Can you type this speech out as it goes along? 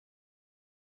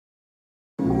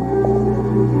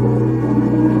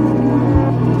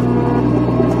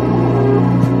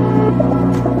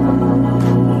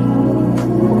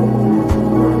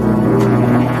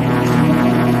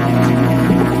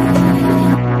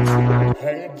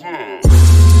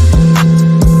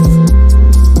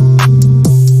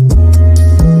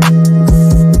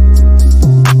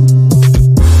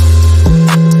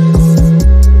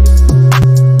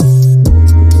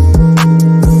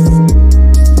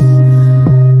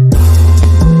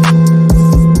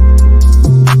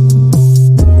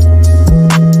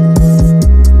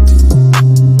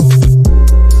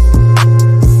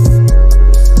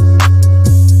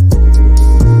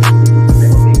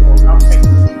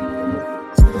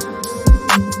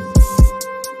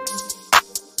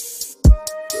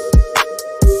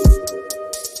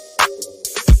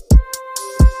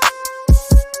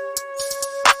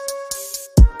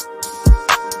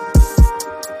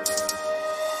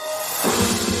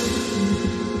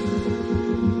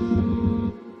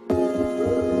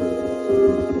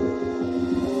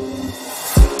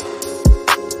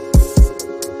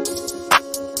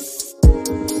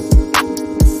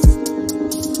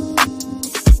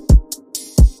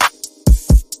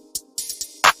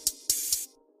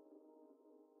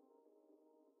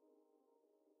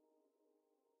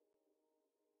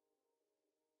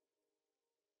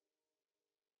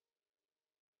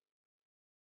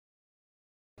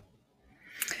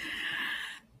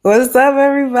What's up,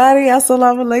 everybody?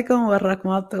 Assalamu alaikum wa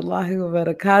rahmatullahi wa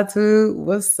barakatuh.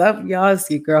 What's up, y'all? It's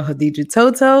your girl Hadija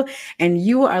Toto, and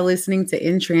you are listening to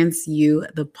Entrance You,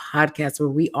 the podcast where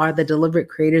we are the deliberate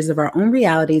creators of our own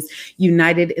realities,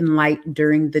 united in light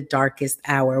during the darkest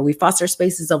hour. We foster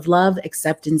spaces of love,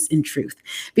 acceptance, and truth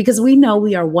because we know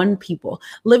we are one people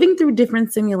living through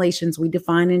different simulations. We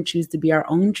define and choose to be our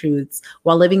own truths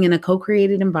while living in a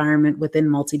co-created environment within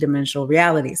multidimensional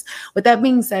realities. With that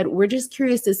being said, we're just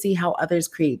curious to see how others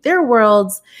create their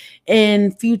worlds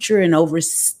in future and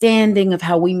understanding of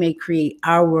how we may create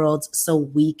our worlds so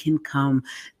we can come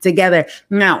together.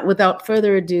 Now, without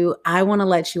further ado, I want to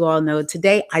let you all know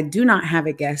today I do not have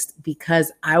a guest because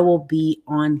I will be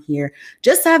on here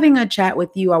just having a chat with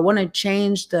you. I want to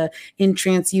change the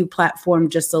Entrance You platform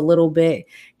just a little bit.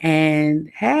 And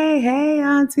hey,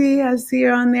 Auntie, I see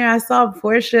her on there. I saw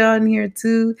Portia on here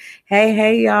too.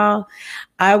 Hey, y'all.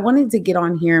 I wanted to get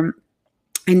on here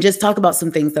and just talk about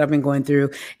some things that I've been going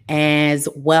through, as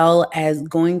well as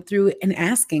going through and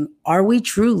asking, are we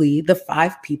truly the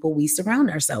 5 people we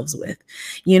surround ourselves with?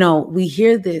 You know, we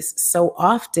hear this so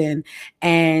often,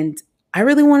 and I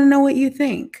really want to know what you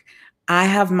think. I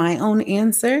have my own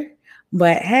answer,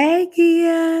 but hey,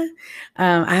 Kia,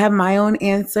 I have my own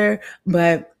answer,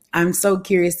 but I'm so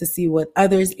curious to see what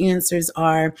others' answers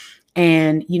are.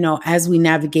 And, you know, as we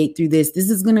navigate through this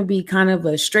is going to be kind of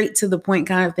a straight to the point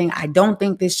kind of thing. I don't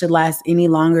think this should last any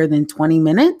longer than 20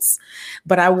 minutes,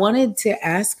 but I wanted to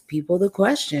ask people the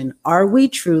question, are we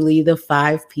truly the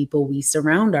 5 people we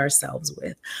surround ourselves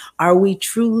with? Are we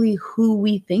truly who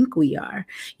we think we are?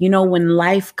 You know, when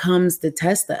life comes to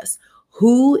test us,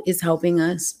 who is helping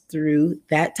us through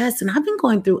that test? And I've been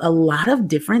going through a lot of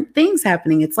different things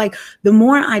happening. It's like the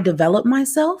more I develop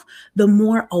myself, the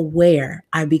more aware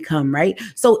I become, right?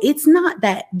 So it's not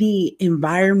that the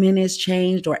environment has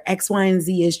changed or X, Y, and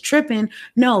Z is tripping.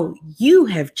 No, you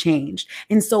have changed.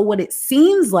 And so what it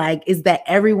seems like is that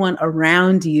everyone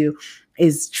around you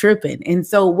is tripping. And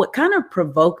so what kind of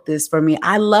provoked this for me,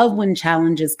 I love when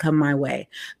challenges come my way,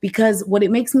 because what it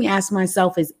makes me ask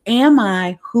myself is, am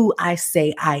I who I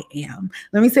say I am?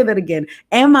 Let me say that again.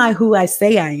 Am I who I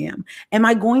say I am? Am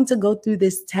I going to go through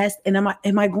this test and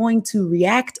am I going to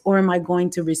react or am I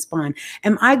going to respond?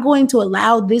 Am I going to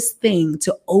allow this thing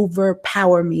to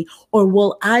overpower me, or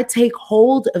will I take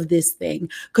hold of this thing,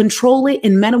 control it,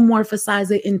 and metamorphosize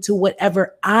it into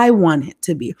whatever I want it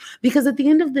to be? Because at the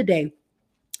end of the day,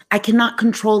 I cannot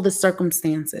control the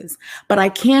circumstances, but I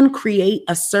can create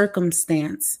a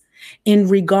circumstance in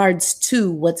regards to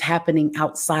what's happening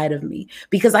outside of me,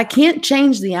 because I can't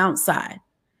change the outside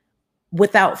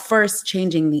without first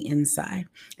changing the inside.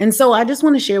 And so I just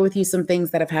want to share with you some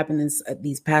things that have happened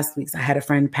these past weeks. I had a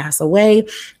friend pass away.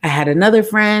 I had another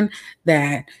friend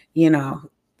that, you know,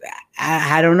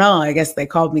 I don't know, I guess they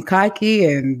called me cocky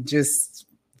and just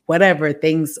whatever,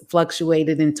 things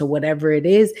fluctuated into whatever it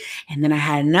is. And then I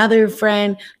had another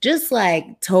friend just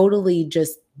like totally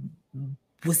just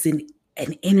was an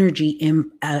energy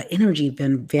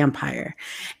vampire.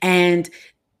 And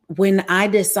when I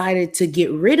decided to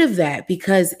get rid of that,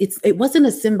 because it wasn't a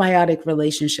symbiotic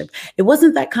relationship. It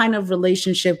wasn't that kind of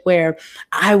relationship where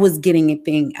I was getting a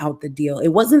thing out the deal. It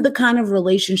wasn't the kind of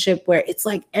relationship where it's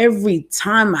like every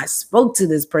time I spoke to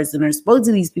this person or spoke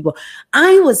to these people,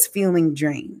 I was feeling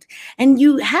drained. And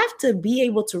you have to be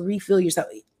able to refill yourself.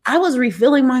 I was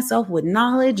refilling myself with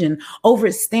knowledge and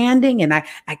overstanding, and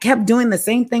I kept doing the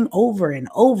same thing over and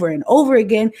over and over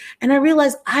again. And I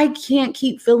realized I can't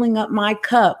keep filling up my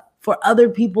cup for other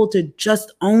people to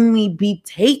just only be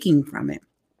taking from it.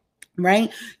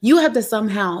 Right? You have to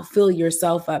somehow fill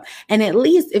yourself up. And at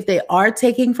least if they are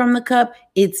taking from the cup,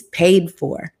 it's paid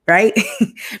for, right?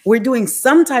 We're doing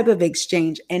some type of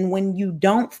exchange. And when you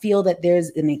don't feel that there's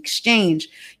an exchange,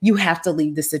 you have to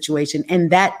leave the situation.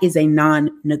 And that is a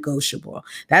non-negotiable.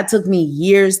 That took me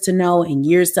years to know and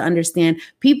years to understand.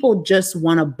 People just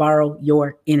want to borrow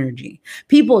your energy.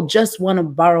 People just want to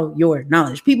borrow your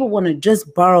knowledge. People want to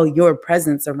just borrow your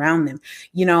presence around them,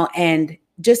 you know, and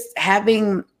just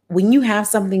when you have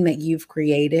something that you've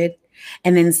created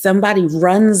and then somebody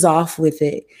runs off with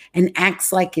it and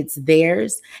acts like it's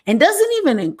theirs and doesn't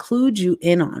even include you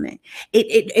in on it,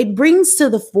 it brings to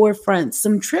the forefront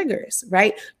some triggers,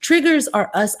 right? Triggers are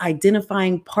us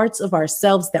identifying parts of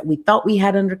ourselves that we thought we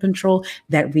had under control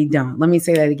that we don't. Let me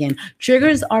say that again.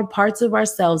 Triggers are parts of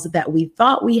ourselves that we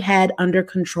thought we had under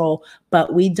control,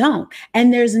 but we don't.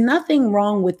 And there's nothing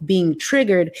wrong with being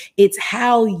triggered. It's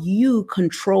how you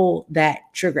control that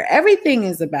trigger. Everything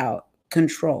is about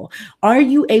control? Are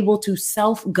you able to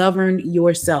self-govern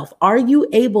yourself? Are you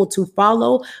able to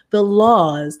follow the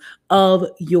laws of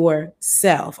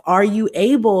yourself? Are you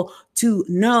able to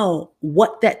know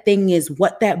what that thing is,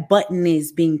 what that button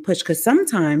is being pushed? Because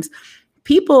sometimes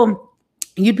people,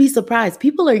 you'd be surprised.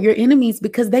 People are your enemies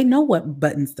because they know what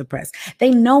buttons to press.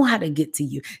 They know how to get to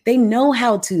you. They know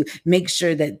how to make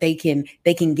sure that they can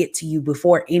get to you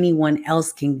before anyone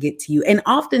else can get to you. And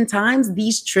oftentimes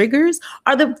these triggers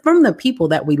are from the people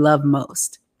that we love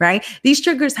most. Right? These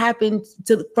triggers happen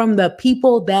from the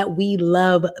people that we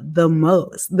love the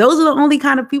most. Those are the only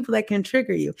kind of people that can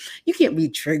trigger you. You can't be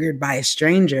triggered by a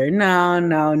stranger. No,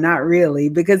 not really,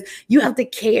 because you have to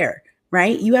care.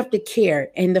 Right? You have to care.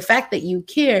 And the fact that you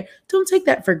care, don't take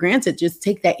that for granted. Just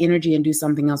take that energy and do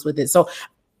something else with it. So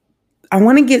I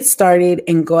want to get started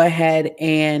and go ahead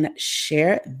and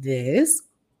share this.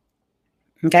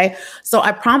 Okay. So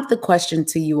I prompt the question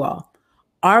to you all.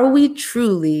 Are we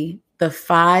truly the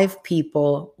 5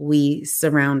 people we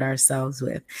surround ourselves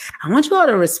with? I want you all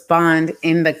to respond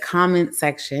in the comment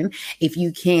section if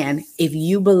you can, if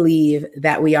you believe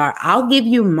that we are. I'll give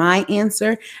you my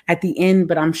answer at the end,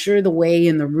 but I'm sure the way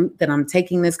and the route that I'm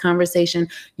taking this conversation,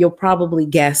 you'll probably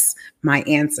guess my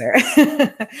answer.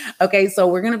 Okay, so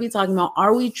we're going to be talking about,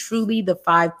 are we truly the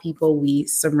 5 people we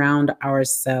surround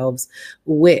ourselves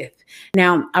with?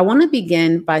 Now, I want to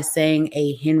begin by saying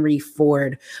a Henry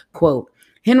Ford quote.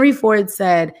 Henry Ford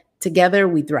said, "Together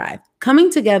we thrive. Coming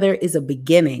together is a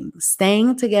beginning.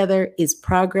 Staying together is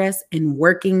progress, and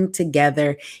working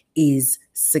together is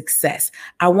success."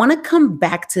 I want to come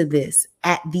back to this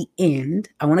at the end.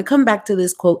 I want to come back to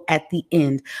this quote at the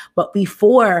end. But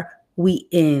before we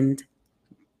end,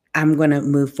 I'm going to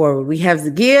move forward. We have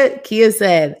Zakia. Kia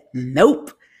said,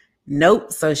 nope.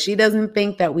 So she doesn't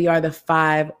think that we are the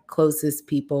 5 closest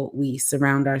people we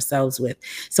surround ourselves with.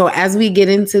 So as we get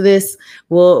into this,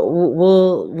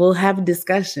 we'll have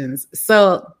discussions.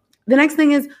 So the next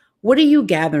thing is, what are you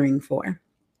gathering for?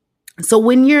 So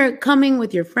when you're coming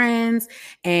with your friends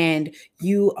and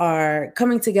you are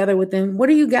coming together with them, what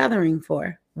are you gathering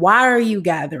for? Why are you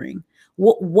gathering?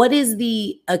 What is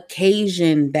the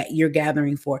occasion that you're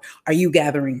gathering for? Are you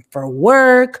gathering for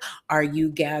work? Are you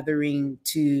gathering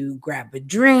to grab a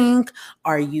drink?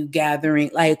 Are you gathering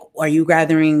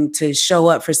to show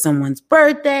up for someone's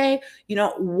birthday?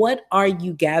 What are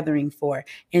you gathering for?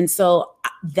 And so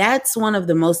that's one of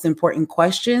the most important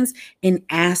questions in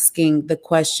asking the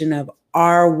question of,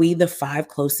 are we the 5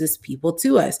 closest people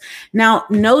to us? Now,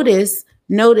 notice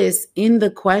in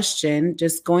the question,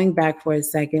 just going back for a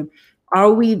second,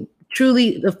 are we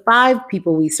truly the 5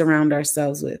 people we surround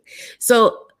ourselves with?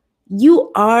 So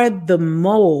you are the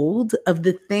mold of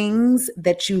the things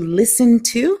that you listen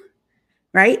to,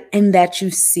 right? And that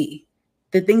you see.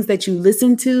 The things that you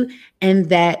listen to and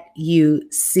that you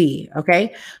see,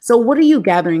 okay? So what are you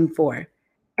gathering for?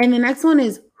 And the next one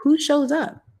is, who shows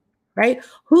up, right?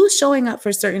 Who's showing up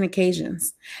for certain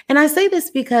occasions? And I say this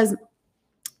because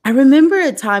I remember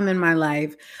a time in my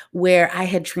life where I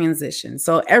had transitioned.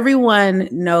 So everyone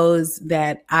knows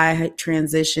that I had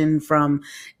transitioned from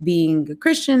being a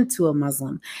Christian to a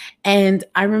Muslim. And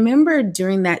I remember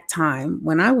during that time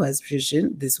when I was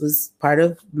Christian, this was part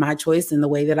of my choice in the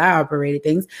way that I operated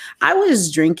things. I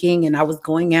was drinking and I was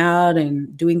going out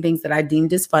and doing things that I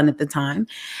deemed as fun at the time.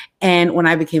 And when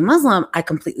I became Muslim, I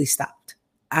completely stopped.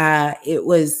 It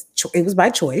was by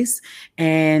choice,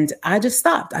 and I just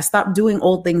stopped. I stopped doing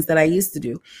old things that I used to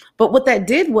do. But what that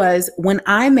did was, when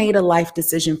I made a life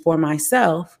decision for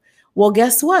myself, well,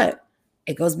 guess what?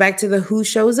 It goes back to the who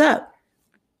shows up.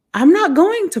 I'm not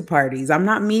going to parties. I'm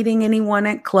not meeting anyone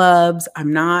at clubs.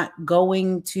 I'm not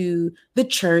going to the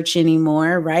church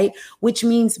anymore, right? Which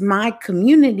means my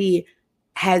community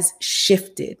has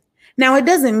shifted. Now, it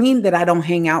doesn't mean that I don't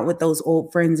hang out with those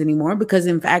old friends anymore, because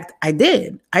in fact, I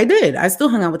did. I still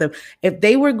hung out with them. If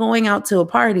they were going out to a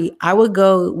party, I would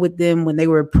go with them when they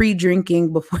were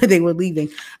pre-drinking before they were leaving.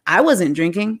 I wasn't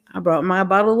drinking. I brought my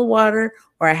bottle of water,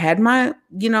 or I had my,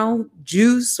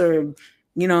 juice or,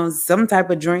 some type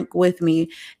of drink with me.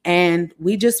 And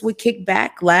we just would kick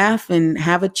back, laugh, and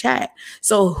have a chat.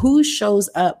 So who shows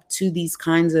up to these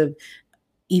kinds of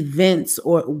events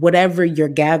or whatever you're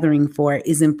gathering for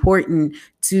is important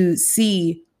to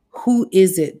see. Who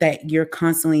is it that you're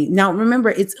constantly, now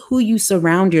remember, it's who you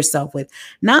surround yourself with,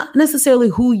 not necessarily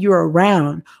who you're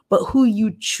around, but who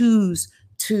you choose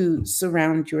to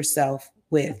surround yourself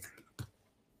with.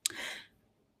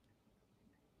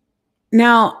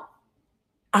 Now,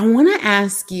 I want to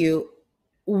ask you,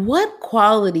 what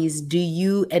qualities do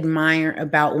you admire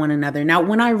about one another? Now,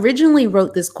 when I originally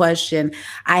wrote this question,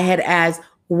 I had asked,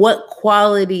 What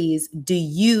qualities do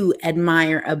you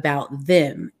admire about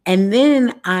them? And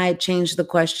then I changed the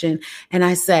question and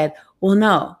I said, well,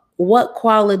 no, what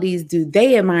qualities do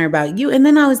they admire about you? And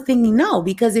then I was thinking, no,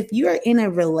 because if you're in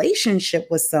a relationship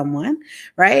with someone,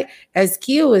 right? As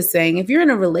Kia was saying, if you're in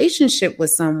a relationship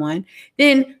with someone,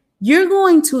 then you're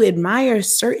going to admire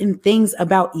certain things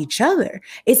about each other.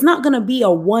 It's not going to be a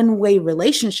one-way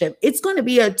relationship. It's going to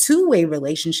be a two-way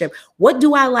relationship. What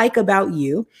do I like about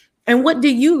you? And what do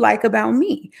you like about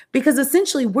me? Because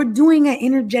essentially we're doing an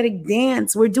energetic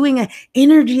dance. We're doing an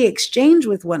energy exchange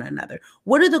with one another.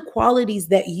 What are the qualities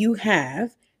that you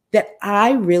have that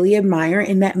I really admire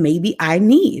and that maybe I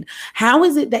need? How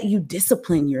is it that you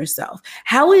discipline yourself?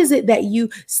 How is it that you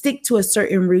stick to a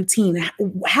certain routine?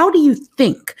 How do you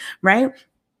think, right?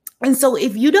 And so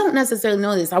if you don't necessarily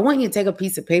know this, I want you to take a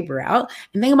piece of paper out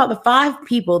and think about the 5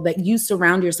 people that you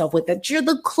surround yourself with, that you're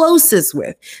the closest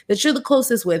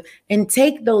with, and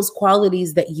take those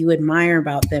qualities that you admire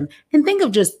about them and think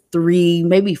of just 3,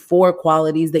 maybe 4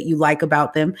 qualities that you like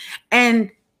about them and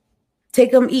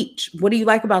take them each. What do you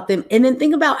like about them? And then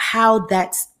think about how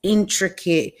that's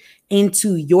intricate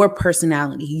into your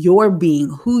personality, your being,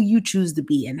 who you choose to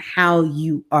be and how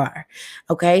you are.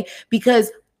 Okay? Because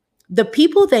the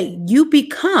people that you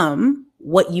become,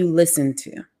 what you listen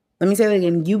to. Let me say that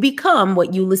again. You become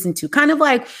what you listen to. Kind of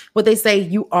like what they say,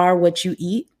 you are what you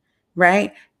eat,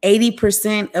 right?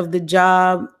 80% of the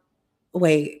job,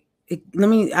 I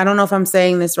don't know if I'm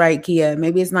saying this right, Kia.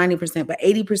 Maybe it's 90%, but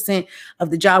 80% of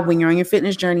the job when you're on your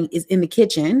fitness journey is in the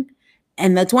kitchen.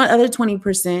 And the other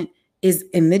 20% is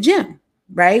in the gym,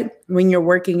 right? When you're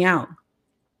working out.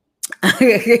 When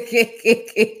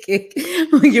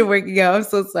you're working out, I'm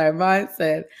so sorry. Mine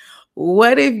said,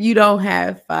 what if you don't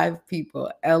have 5 people?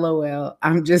 LOL.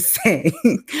 I'm just saying.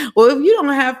 Well, if you don't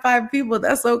have 5 people,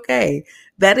 that's okay.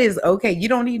 That is okay. You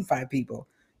don't need 5 people.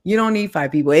 You don't need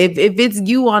 5 people. If it's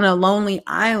you on a lonely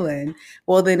island,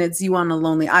 well, then it's you on a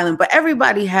lonely island. But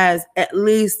everybody has at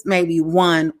least maybe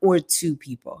 1 or 2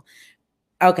 people.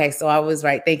 Okay, so I was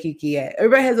right. Thank you, Kia.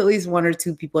 Everybody has at least 1 or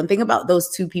 2 people. And think about those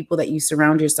 2 people that you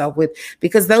surround yourself with,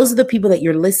 because those are the people that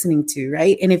you're listening to,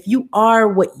 right? And if you are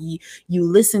what you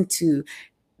listen to,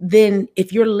 then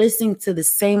if you're listening to the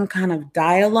same kind of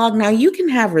dialogue, now you can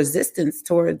have resistance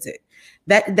towards it.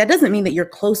 That doesn't mean that you're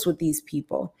close with these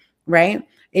people, right?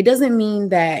 It doesn't mean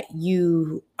that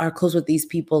you are close with these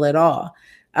people at all.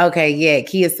 Okay, yeah,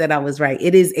 Kia said I was right.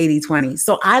 It is 80-20.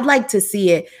 So I'd like to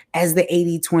see it as the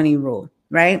 80-20 rule.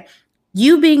 Right?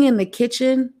 You being in the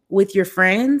kitchen with your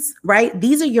friends, right?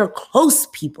 These are your close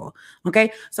people.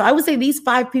 Okay. So I would say these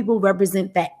 5 people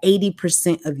represent that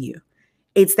 80% of you.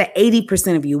 It's the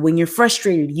 80% of you. When you're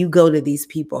frustrated, you go to these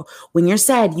people. When you're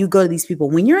sad, you go to these people.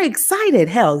 When you're excited,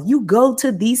 hell, you go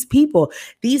to these people.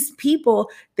 These people,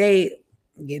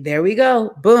 there we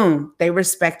go. Boom. They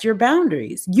respect your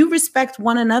boundaries. You respect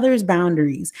one another's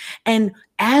boundaries. And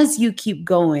as you keep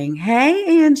going,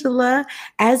 hey, Angela,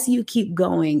 as you keep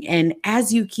going and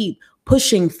as you keep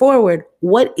pushing forward,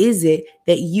 what is it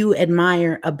that you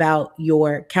admire about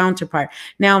your counterpart?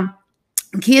 Now,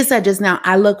 Kia said just now,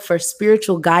 I look for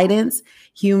spiritual guidance,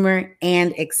 humor,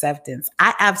 and acceptance.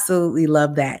 I absolutely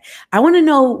love that. I want to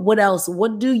know what else.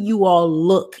 What do you all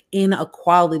look in a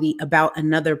quality about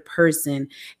another person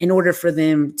in order for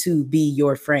them to be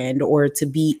your friend or to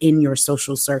be in your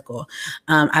social circle?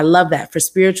 I love that. For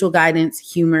spiritual guidance,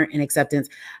 humor, and acceptance.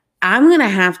 I'm going to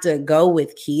have to go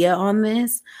with Kia on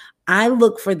this. I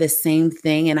look for the same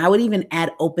thing, and I would even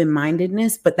add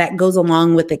open-mindedness, but that goes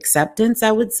along with acceptance,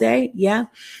 I would say. Yeah.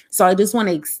 So I just want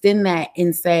to extend that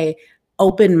and say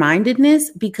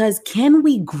open-mindedness, because can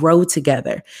we grow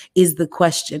together is the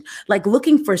question. Like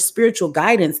looking for spiritual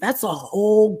guidance, that's a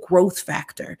whole growth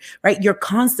factor, right? You're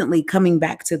constantly coming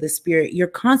back to the spirit. You're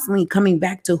constantly coming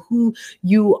back to who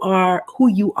you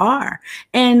are.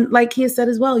 And like he said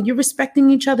as well, you're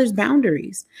respecting each other's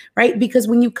boundaries, right? Because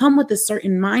when you come with a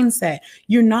certain mindset,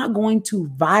 you're not going to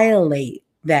violate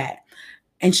that.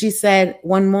 And she said,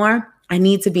 one more, I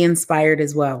need to be inspired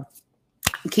as well.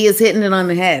 Kia's hitting it on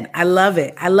the head. I love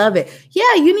it.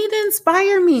 Yeah, you need to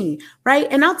inspire me, right?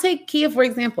 And I'll take Kia, for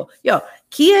example.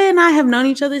 Kia and I have known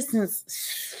each other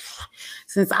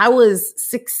since I was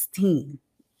 16.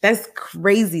 That's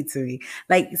crazy to me.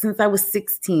 Like since I was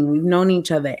 16, we've known each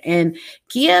other. And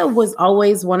Kia was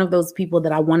always one of those people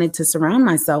that I wanted to surround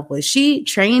myself with. She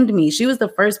trained me. She was the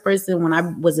first person when I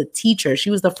was a teacher. She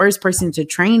was the first person to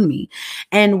train me.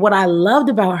 And what I loved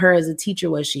about her as a teacher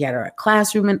was she had her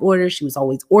classroom in order. She was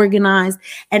always organized.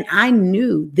 And I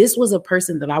knew this was a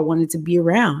person that I wanted to be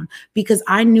around because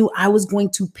I knew I was going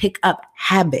to pick up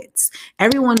habits.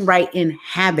 Everyone write in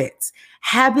habits.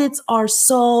 Habits are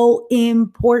so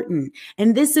important.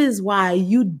 And this is why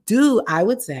you do, I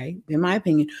would say, in my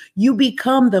opinion, you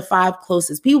become the 5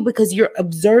 closest people because you're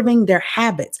observing their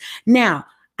habits. Now,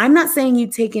 I'm not saying you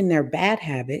take in their bad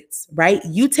habits, right?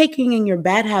 You taking in your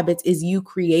bad habits is you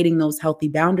creating those healthy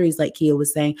boundaries, like Kia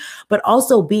was saying, but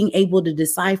also being able to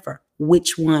decipher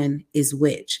which one is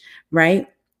which, right?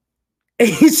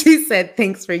 She said,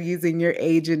 thanks for using your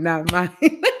age and not mine.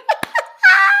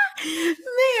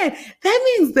 Man,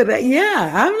 that means that,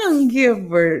 yeah, I'm known here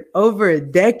for over a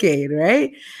decade,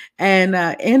 right? And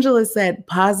Angela said,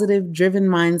 positive, driven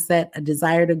mindset, a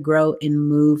desire to grow and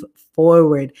move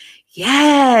forward.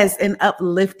 Yes, and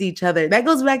uplift each other. That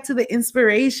goes back to the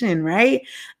inspiration, right?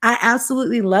 I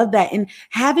absolutely love that. And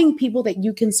having people that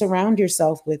you can surround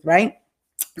yourself with, right?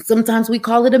 Sometimes we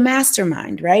call it a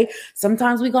mastermind, right?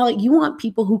 Sometimes we call it, you want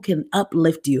people who can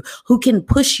uplift you, who can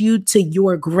push you to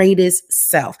your greatest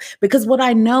self. Because what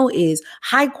I know is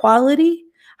high quality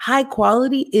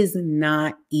is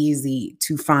not easy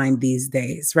to find these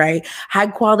days, right? High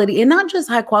quality, and not just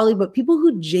high quality, but people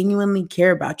who genuinely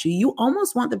care about you. You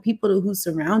almost want the people who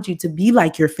surround you to be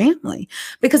like your family,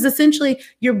 because essentially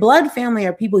your blood family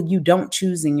are people you don't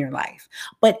choose in your life,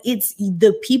 but it's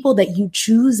the people that you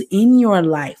choose in your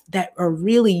life that are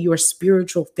really your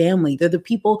spiritual family. They're the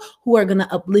people who are going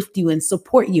to uplift you and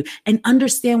support you and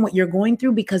understand what you're going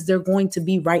through, because they're going to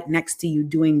be right next to you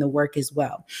doing the work as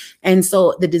well. And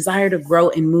so the desire to grow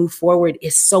and move forward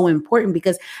is so important,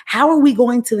 because how are we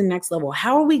going to the next level?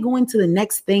 How are we going to the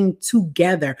next thing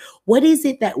together? What is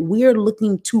it that we're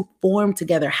looking to form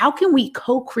together? How can we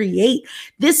co-create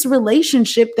this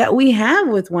relationship that we have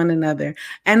with one another?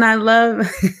 And I love,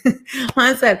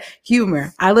 I said,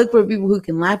 humor. I look for people who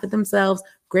can laugh at themselves,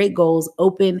 great goals,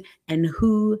 open, and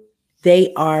who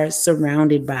they are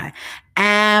surrounded by.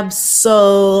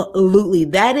 Absolutely.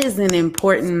 That is an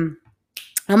important,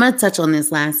 I'm going to touch on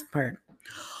this last part.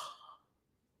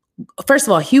 First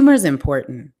of all, humor is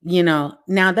important. Now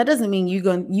that doesn't mean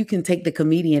you can take the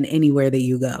comedian anywhere that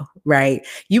you go, right?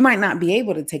 You might not be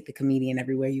able to take the comedian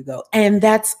everywhere you go, and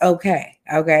that's okay.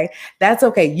 Okay. That's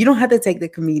okay. You don't have to take the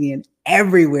comedian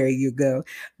everywhere you go,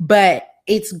 but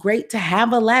it's great to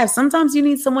have a laugh. Sometimes you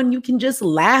need someone you can just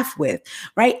laugh with,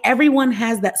 right? Everyone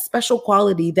has that special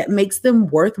quality that makes them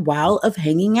worthwhile of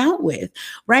hanging out with,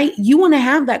 right? You want to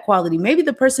have that quality. Maybe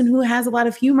the person who has a lot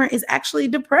of humor is actually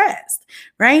depressed,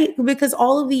 right? Because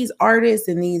all of these artists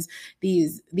and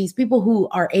these people who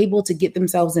are able to get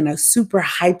themselves in a super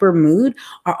hyper mood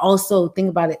are also, think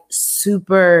about it,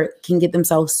 can get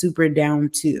themselves super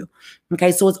down too.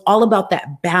 Okay, so it's all about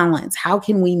that balance. How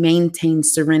can we maintain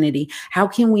serenity? How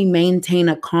can we maintain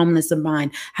a calmness of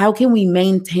mind? How can we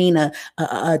maintain a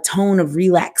tone of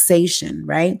relaxation,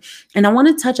 right? And I want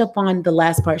to touch upon the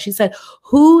last part. She said,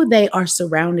 who they are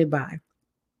surrounded by,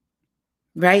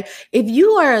 right? If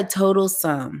you are a total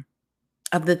sum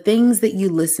of the things that you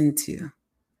listen to,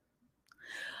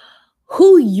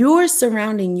 who you're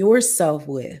surrounding yourself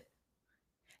with,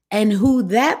 and who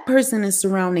that person is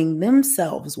surrounding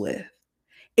themselves with,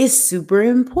 is super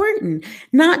important,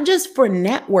 not just for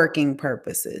networking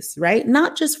purposes, right?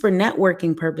 Not just for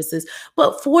networking purposes,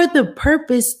 but for the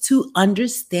purpose to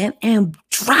understand and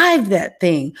drive that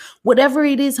thing, whatever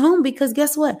it is, home. Because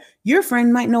guess what? Your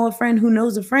friend might know a friend who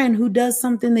knows a friend who does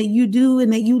something that you do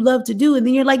and that you love to do. And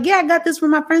then you're like, yeah, I got this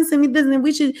from my friend, send me this, and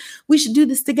we should do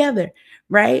this together,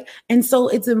 right? And so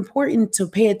it's important to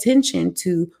pay attention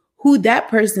to who that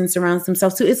person surrounds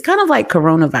themselves to. It's kind of like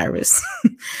coronavirus.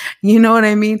 You know what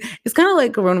I mean? It's kind of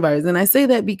like coronavirus. And I say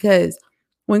that because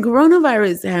when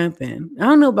coronavirus happened, I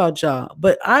don't know about y'all,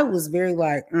 but I was very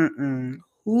like,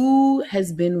 who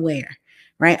has been where?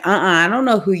 Right? I don't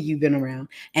know who you've been around.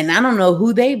 And I don't know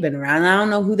who they've been around. I don't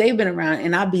know who they've been around.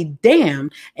 And I'll be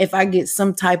damned if I get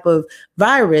some type of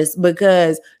virus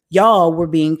because y'all were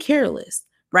being careless.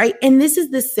 Right? And this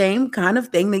is the same kind of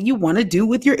thing that you want to do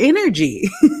with your energy,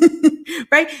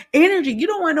 right? Energy. You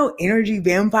don't want no energy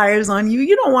vampires on you.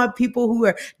 You don't want people who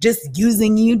are just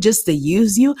using you just to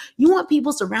use you. You want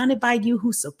people surrounded by you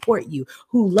who support you,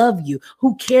 who love you,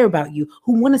 who care about you,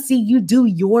 who want to see you do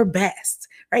your best.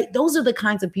 Right? Those are the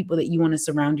kinds of people that you want to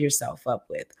surround yourself up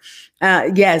with.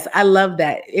 Yes, I love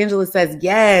that. Angela says,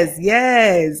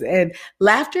 yes. And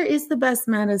laughter is the best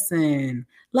medicine.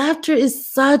 Laughter is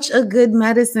such a good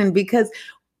medicine because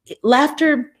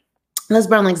laughter, Les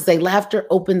Brown likes to say, laughter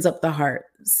opens up the heart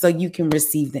so you can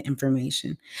receive the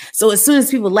information. So as soon as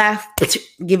people laugh,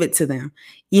 give it to them,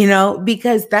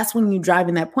 because that's when you're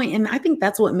driving that point. And I think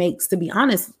that's what makes, to be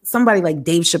honest, somebody like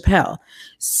Dave Chappelle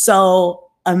so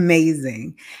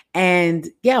amazing. And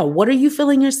yeah, what are you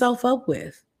filling yourself up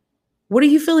with? What are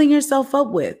you filling yourself up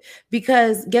with?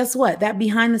 Because guess what? That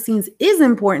behind the scenes is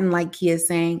important, like Kia is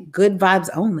saying, good vibes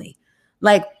only.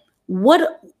 Like,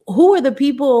 who are the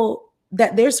people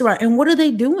that they're surrounded, and what are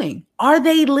they doing? Are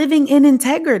they living in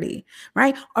integrity,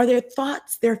 right? Are their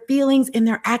thoughts, their feelings, and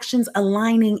their actions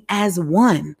aligning as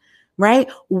one,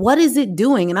 right? What is it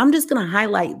doing? And I'm just going to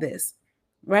highlight this,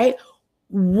 right?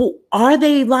 Are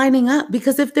they lining up?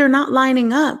 Because if they're not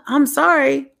lining up, I'm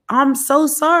sorry. I'm so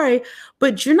sorry,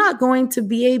 but you're not going to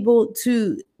be able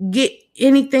to get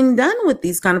anything done with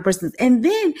these kind of persons. And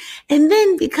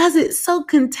then because it's so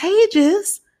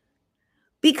contagious,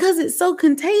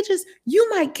 you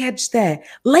might catch that.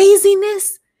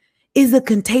 Laziness is a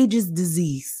contagious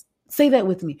disease. Say that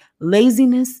with me.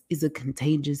 Laziness is a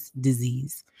contagious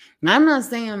disease. Now, I'm not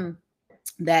saying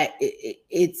that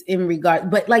it's in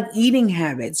regard, but like eating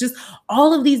habits, just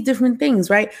all of these different things,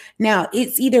 right? Now,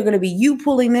 it's either going to be you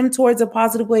pulling them towards a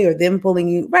positive way or them pulling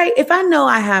you, right? If I know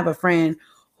I have a friend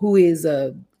who is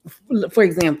for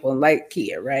example, like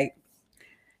Kia, right?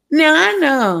 Now, I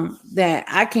know that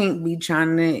I can't be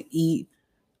trying to eat,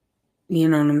 you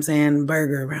know what I'm saying,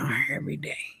 burger around her every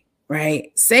day,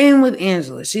 right? Same with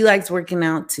Angela. She likes working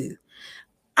out too.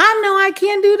 I know I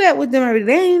can't do that with them every day.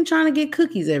 They ain't trying to get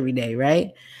cookies every day,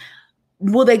 right?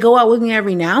 Will they go out with me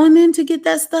every now and then to get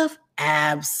that stuff?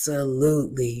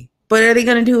 Absolutely. But are they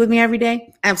going to do it with me every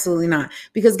day? Absolutely not.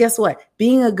 Because guess what?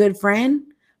 Being a good friend,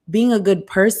 being a good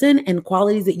person, and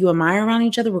qualities that you admire around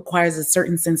each other requires a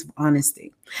certain sense of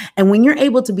honesty. And when you're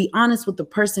able to be honest with the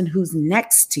person who's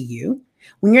next to you,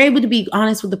 when you're able to be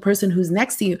honest with the person who's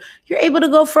next to you, you're able to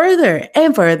go further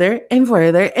and further and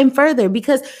further and further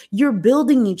because you're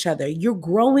building each other, you're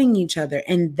growing each other.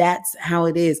 And that's how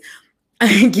it is.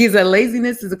 Giza,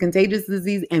 laziness is a contagious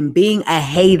disease, and being a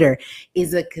hater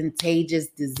is a contagious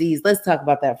disease. Let's talk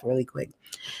about that really quick.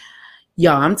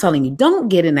 Y'all, I'm telling you, don't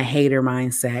get in a hater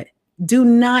mindset. Do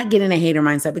not get in a hater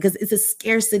mindset because it's a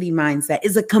scarcity mindset.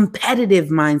 It's a competitive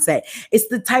mindset. It's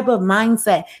the type of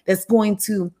mindset that's going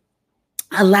to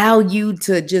allow you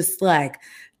to just like,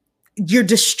 you're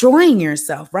destroying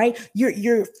yourself, right?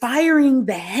 You're firing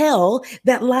the hell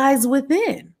that lies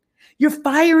within. You're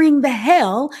firing the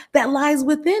hell that lies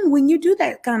within when you do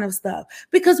that kind of stuff.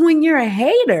 Because when you're a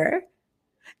hater,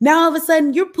 now all of a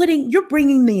sudden you're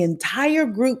bringing the entire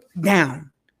group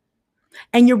down.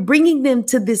 And you're bringing them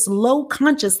to this low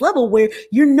conscious level where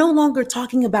you're no longer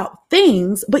talking about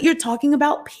things, but you're talking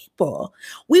about people.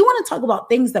 We want to talk about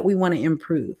things that we want to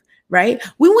improve, right?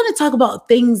 We want to talk about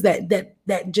things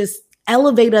that just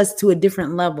elevate us to a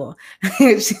different level.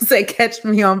 She said, catch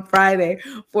me on Friday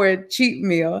for a cheat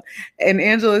meal. And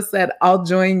Angela said, I'll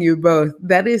join you both.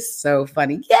 That is so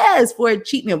funny. Yes, for a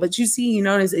cheat meal. But you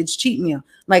notice it's cheat meal.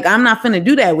 Like, I'm not finna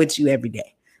do that with you every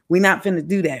day. We're not finna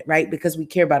do that, right? Because we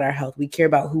care about our health. We care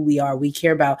about who we are. We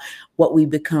care about what we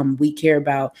become. We care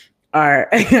about our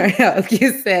health.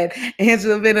 You said,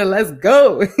 Angela Bennett, let's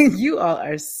go. You all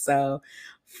are so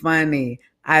funny.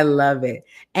 I love it.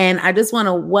 And I just want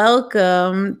to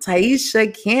welcome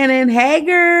Taisha Cannon. Hey,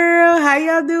 girl. How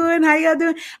y'all doing?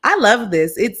 I love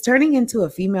this. It's turning into a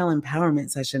female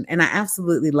empowerment session, and I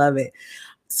absolutely love it.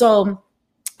 So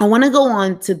I want to go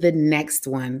on to the next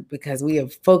one because we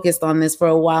have focused on this for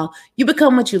a while. You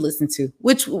become what you listen to,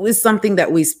 which was something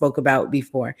that we spoke about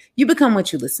before. You become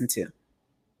what you listen to.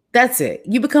 That's it.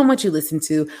 You become what you listen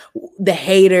to. The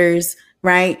haters,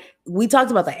 right? We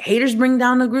talked about the haters bring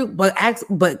down the group, but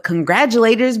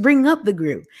congratulators bring up the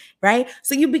group, right?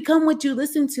 So you become what you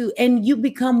listen to, and you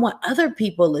become what other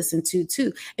people listen to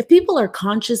too. If people are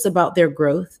conscious about their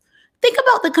growth, think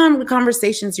about the kind of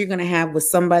conversations you're going to have with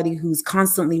somebody who's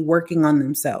constantly working on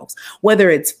themselves, whether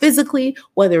it's physically,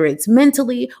 whether it's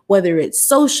mentally, whether it's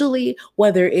socially,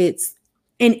 whether it's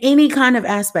in any kind of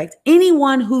aspect.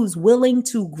 Anyone who's willing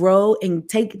to grow and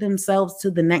take themselves to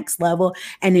the next level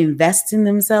and invest in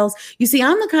themselves. You see,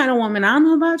 I'm the kind of woman, I don't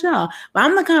know about y'all, but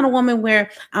I'm the kind of woman where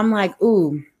I'm like,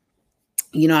 ooh,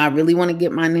 I really want to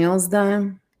get my nails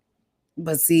done.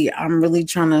 But see, I'm really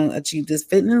trying to achieve this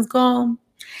fitness goal.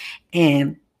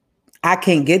 And I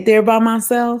can't get there by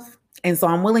myself. And so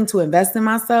I'm willing to invest in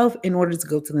myself in order to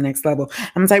go to the next level.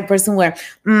 I'm the type of person where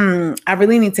I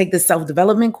really need to take this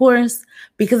self-development course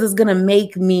because it's going to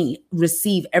make me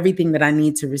receive everything that I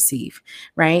need to receive,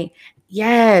 right?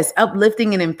 Yes,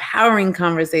 uplifting and empowering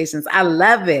conversations. I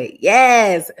love it.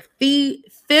 Yes,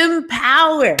 fem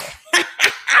power.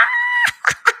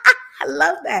 I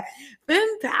love that. Fem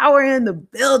power in the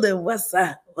building. What's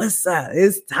up?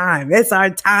 It's time. It's our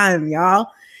time, y'all.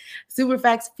 Super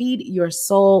facts, feed your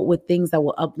soul with things that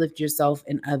will uplift yourself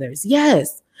and others.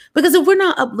 Yes. Because if we're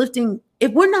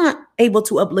not able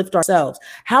to uplift ourselves,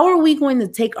 how are we going to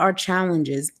take our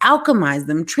challenges, alchemize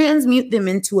them, transmute them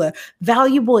into a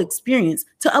valuable experience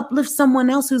to uplift someone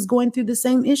else who's going through the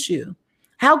same issue?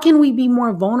 How can we be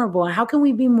more vulnerable? How can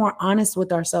we be more honest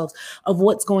with ourselves of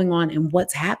what's going on and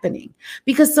what's happening?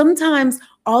 Because sometimes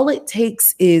all it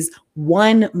takes is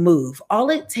one move. All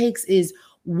it takes is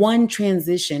one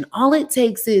transition. All it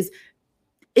takes is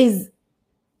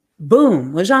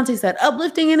boom, what Shantae said,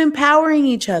 uplifting and empowering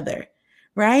each other,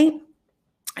 right?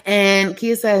 And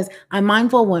Kia says, I'm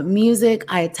mindful what music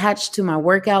I attach to my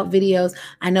workout videos.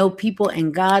 I know people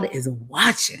and God is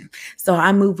watching. So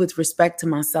I move with respect to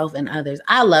myself and others.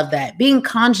 I love that. Being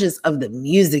conscious of the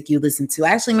music you listen to. I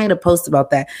actually made a post about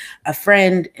that. A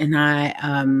friend and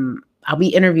I'll be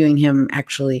interviewing him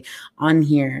actually on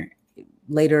here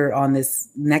later on this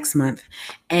next month.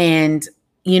 And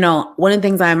one of the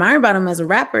things I admire about him as a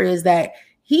rapper is that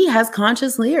he has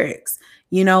conscious lyrics.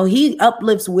 He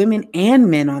uplifts women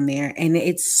and men on there. And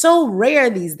it's so rare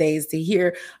these days to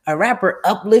hear a rapper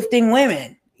uplifting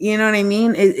women. You know what I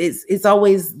mean? It's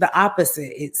always the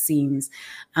opposite, it seems,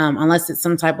 unless it's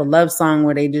some type of love song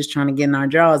where they just trying to get in our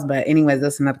jaws. But anyways,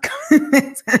 that's another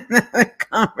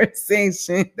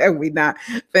conversation that we not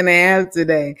finna have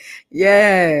today.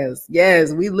 Yes,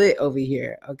 we lit over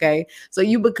here. Okay, so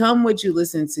you become what you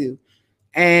listen to,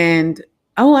 and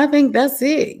I think that's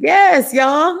it. Yes,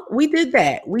 y'all, we did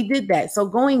that. So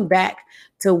going back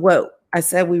to what I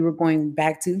said we were going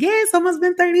back to. It's almost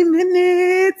been 30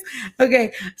 minutes.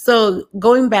 Okay. So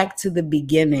going back to the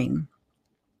beginning,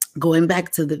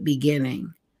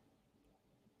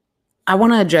 I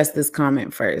want to address this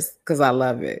comment first because I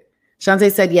love it.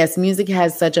 Shantae said, yes, music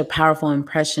has such a powerful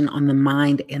impression on the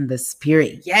mind and the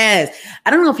spirit. Yes.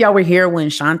 I don't know if y'all were here when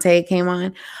Shantae came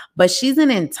on, but she's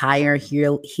an entire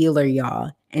healer,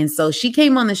 y'all. And so she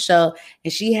came on the show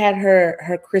and she had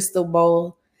her crystal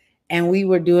bowl. And we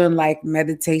were doing like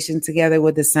meditation together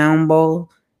with the sound bowl.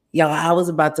 Y'all, I was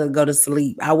about to go to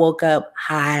sleep. I woke up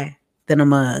high than a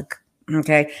mug.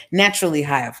 Okay. Naturally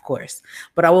high, of course.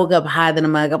 But I woke up high than a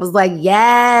mug. I was like,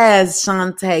 yes,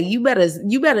 Shantae, you better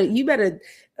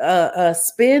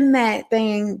spin that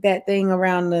thing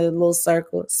around the little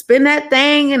circle. Spin that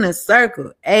thing in a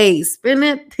circle. Hey, spin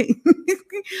that thing.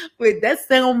 Wait, that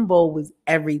sound bowl was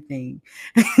everything.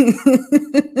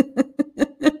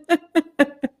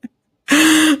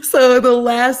 So the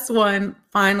last one,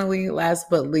 finally, last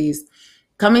but least,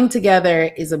 coming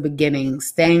together is a beginning.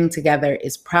 Staying together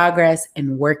is progress,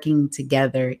 and working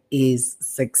together is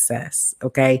success.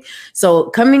 Okay. So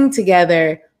coming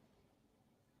together,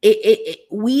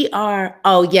 we are,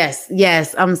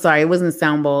 yes. I'm sorry. It wasn't a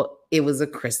sound bowl. It was a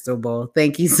crystal bowl.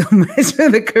 Thank you so much for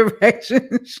the correction,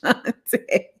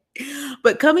 Shantae.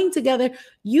 But coming together,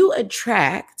 you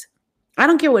attract, I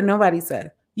don't care what nobody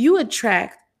said, you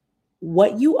attract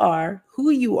what you are, who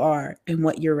you are, and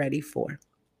what you're ready for.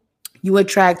 You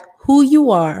attract who you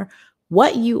are,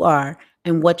 what you are,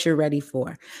 and what you're ready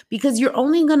for. Because you're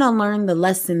only going to learn the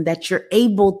lesson that you're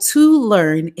able to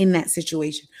learn in that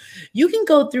situation. You can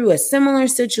go through a similar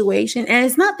situation, and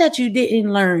it's not that you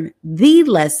didn't learn the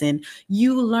lesson.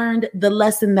 You learned the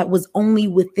lesson that was only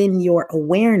within your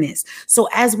awareness. So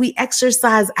as we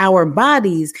exercise our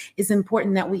bodies, it's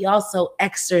important that we also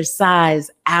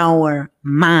exercise our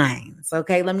minds.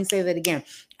 Okay, let me say that again.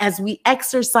 As we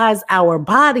exercise our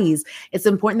bodies, it's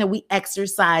important that we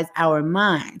exercise our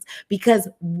minds, because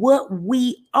what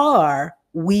we are,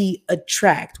 we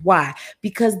attract. Why?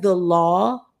 Because the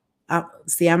law, I'm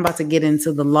about to get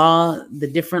into the law, the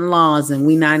different laws, and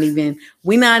we're not even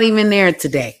there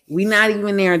today. We're not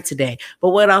even there today. But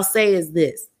what I'll say is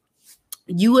this: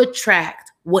 you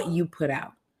attract what you put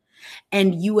out.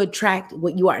 And you attract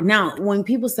what you are. Now, when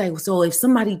people say, so if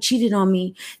somebody cheated on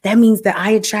me, that means that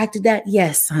I attracted that.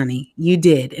 Yes, honey, you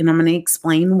did. And I'm going to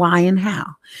explain why and how.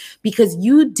 Because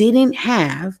you didn't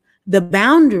have the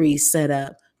boundaries set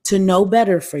up to know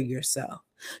better for yourself.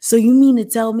 So you mean to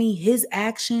tell me his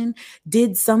action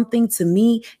did something to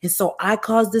me, and so I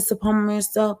caused this upon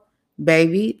myself?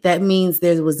 Baby, that means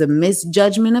there was a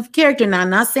misjudgment of character. Now, I'm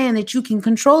not saying that you can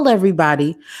control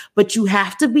everybody, but you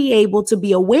have to be able to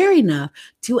be aware enough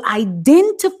to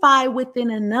identify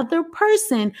within another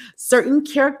person certain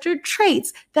character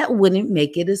traits that wouldn't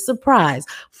make it a surprise.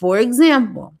 For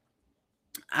example,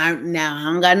 I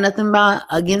don't got nothing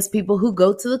against people who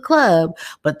go to the club,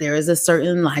 but there is a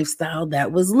certain lifestyle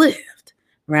that was lived.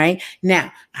 Right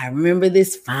now, I remember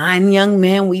this fine young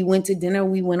man. We went to dinner,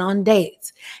 we went on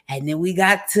dates, and then we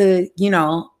got to,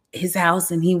 his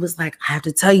house, and he was like, I have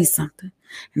to tell you something.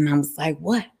 And I was like,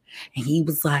 what? And he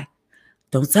was like,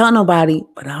 don't tell nobody,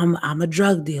 but I'm a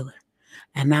drug dealer.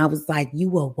 And I was like,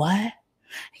 you a what?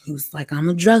 He was like, I'm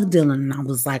a drug dealer. And I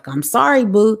was like, I'm sorry,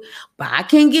 boo, but I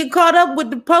can't get caught up with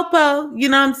the popo. You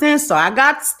know what I'm saying? So I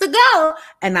got to go.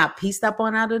 And I pieced up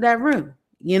on out of that room.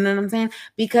 You know what I'm saying?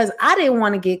 Because I didn't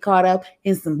want to get caught up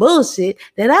in some bullshit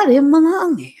that I didn't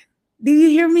belong in. Do you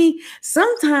hear me?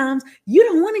 Sometimes you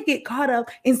don't want to get caught up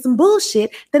in some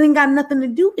bullshit that ain't got nothing to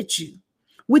do with you,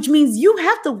 which means you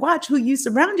have to watch who you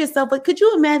surround yourself with. Could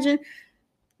you imagine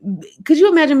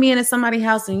being at somebody's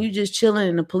house and you just chilling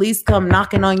and the police come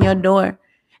knocking on your door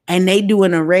and they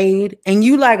doing a raid and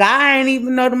you like, I ain't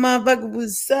even know the motherfucker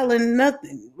was selling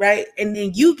nothing, right? And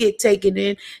then you get taken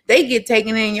in, they get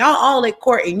taken in, y'all all at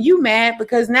court and you mad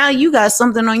because now you got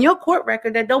something on your court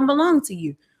record that don't belong to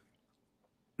you.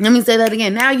 Let me say that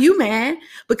again. Now you mad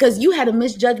because you had a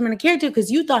misjudgment of character because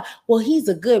you thought, well, he's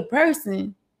a good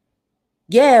person.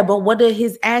 Yeah, but what did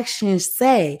his actions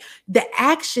say? The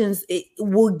actions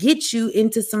will get you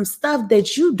into some stuff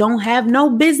that you don't have no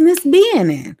business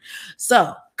being in.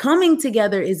 So coming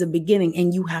together is a beginning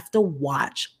and you have to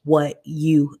watch what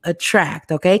you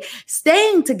attract, okay?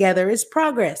 Staying together is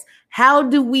progress. How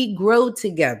do we grow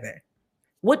together?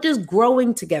 What does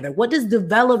growing together, what does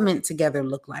development together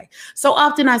look like? So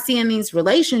often I see in these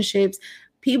relationships,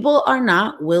 people are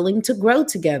not willing to grow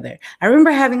together. I remember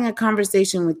having a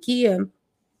conversation with Kia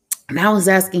and I was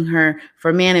asking her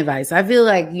for man advice. I feel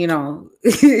like, I've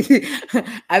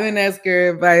been asking her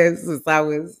advice since I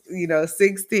was,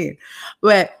 16.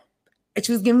 But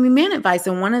she was giving me man advice.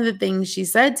 And one of the things she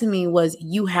said to me was,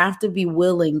 you have to be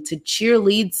willing to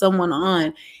cheerlead someone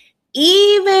on,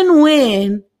 even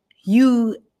when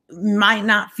you might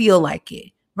not feel like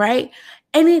it, right?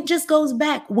 And it just goes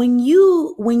back when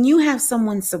you have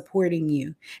someone supporting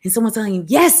you and someone telling you,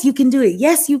 yes, you can do it.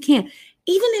 Yes, you can.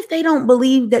 Even if they don't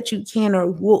believe that you can or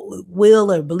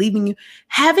will or believe in you,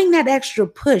 having that extra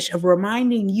push of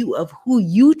reminding you of who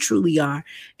you truly are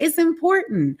is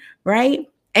important, right?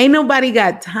 Ain't nobody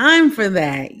got time for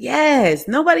that. Yes,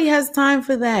 nobody has time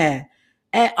for that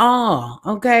at all.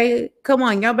 Okay, come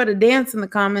on, y'all better dance in the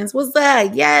comments. What's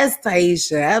that? Yes,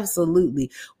 Taisha,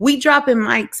 absolutely. We dropping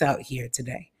mics out here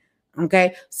today.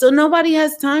 Okay, so nobody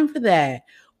has time for that.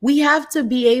 We have to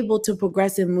be able to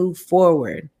progress and move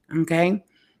forward. Okay.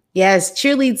 Yes,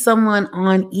 cheerlead someone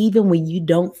on even when you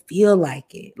don't feel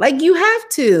like it. Like you have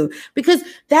to, because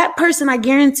that person, I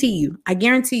guarantee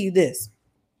you this.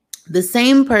 The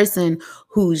same person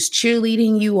who's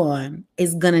cheerleading you on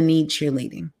is going to need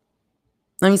cheerleading.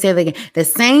 Let me say that again. The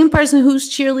same person who's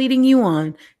cheerleading you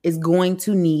on is going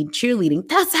to need cheerleading.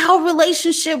 That's how a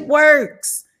relationship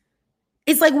works.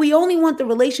 It's like we only want the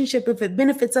relationship if it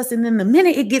benefits us. And then the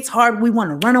minute it gets hard, we want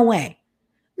to run away.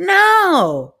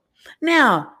 No.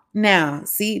 Now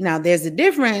there's a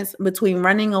difference between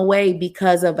running away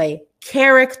because of a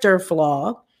character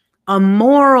flaw, a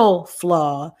moral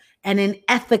flaw, and an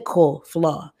ethical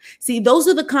flaw. See, those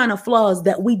are the kind of flaws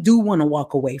that we do want to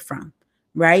walk away from,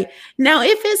 right? Now,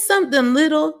 if it's something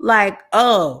little like,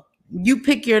 oh, you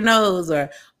pick your nose or,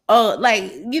 oh,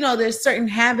 like, there's certain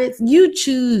habits you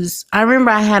choose. I remember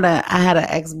I had an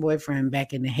ex-boyfriend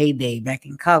back in the heyday, back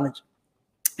in college,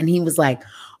 and he was like,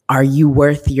 are you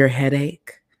worth your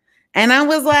headache? And I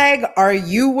was like, are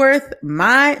you worth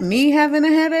me having a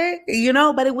headache?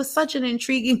 But it was such an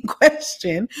intriguing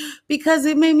question because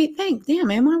it made me think, damn,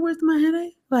 am I worth my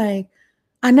headache? Like,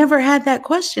 I never had that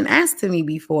question asked to me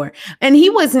before. And he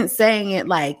wasn't saying it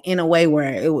like in a way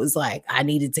where it was like I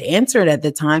needed to answer it at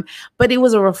the time, but it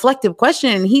was a reflective question.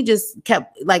 And he just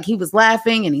kept like, he was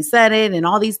laughing and he said it and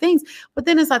all these things. But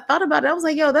then as I thought about it, I was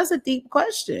like, yo, that's a deep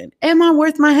question. Am I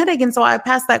worth my headache? And so I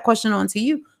passed that question on to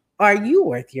you. Are you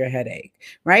worth your headache?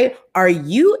 Right? Are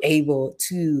you able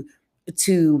to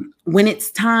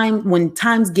when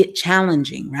times get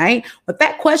challenging, right? What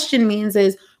that question means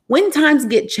is, when times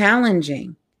get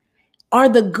challenging, are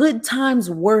the good times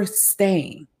worth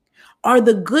staying? Are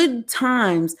the good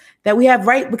times that we have,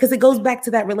 right? Because it goes back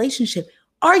to that relationship.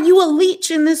 Are you a leech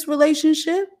in this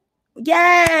relationship?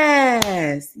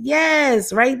 Yes,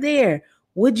 right there.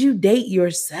 Would you date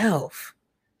yourself?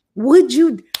 Would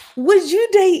you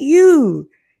date you?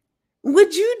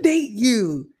 Would you date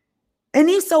you? And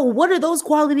if so, what are those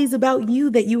qualities about you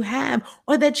that you have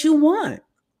or that you want?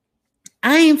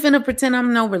 I ain't finna pretend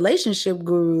I'm no relationship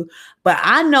guru, but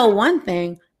I know one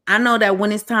thing. I know that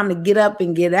when it's time to get up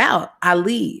and get out, I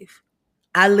leave.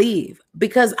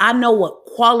 because I know what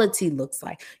quality looks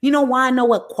like. You know why I know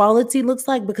what quality looks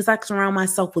like? Because I surround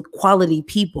myself with quality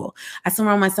people. I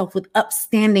surround myself with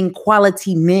upstanding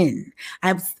quality men.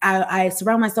 I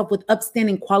surround myself with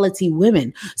upstanding quality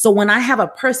women. So when I have a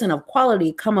person of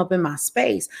quality come up in my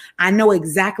space, I know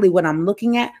exactly what I'm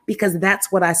looking at because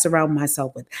that's what I surround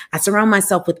myself with. I surround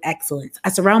myself with excellence. I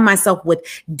surround myself with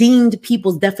deemed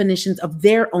people's definitions of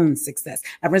their own success.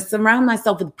 I surround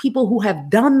myself with people who have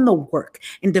done the work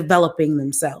in developing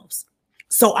themselves.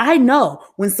 So I know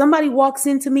when somebody walks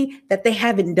into me that they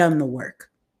haven't done the work,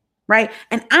 right?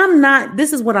 And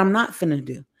this is what I'm not finna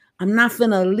do. I'm not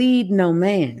finna lead no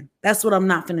man. That's what I'm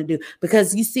not finna do.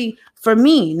 Because you see, for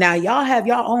me, now y'all have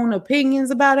your own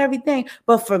opinions about everything,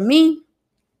 but for me,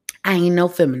 I ain't no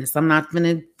feminist. I'm not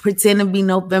finna pretend to be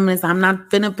no feminist. I'm not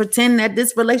finna pretend that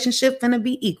this relationship finna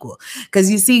be equal. Because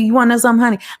you see, you wanna know something,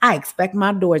 honey? I expect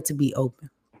my door to be open.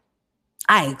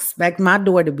 I expect my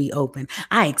door to be open.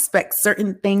 I expect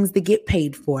certain things to get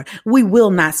paid for. We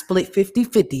will not split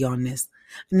 50-50 on this.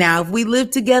 Now, if we live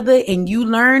together and you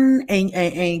learn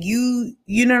and you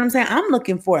know what I'm saying? I'm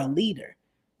looking for a leader.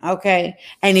 Okay.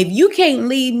 And if you can't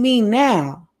lead me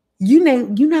now, you're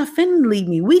not finna lead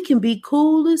me. We can be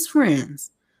cool as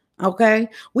friends. Okay.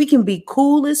 We can be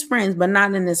cool as friends, but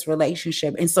not in this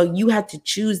relationship. And so you have to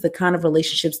choose the kind of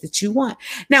relationships that you want.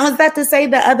 Now, is that to say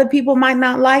that other people might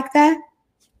not like that?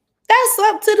 That's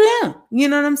up to them. You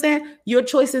know what I'm saying? Your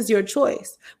choice is your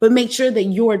choice, but make sure that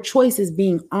your choice is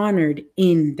being honored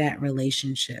in that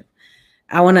relationship.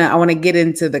 I want to get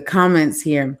into the comments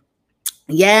here.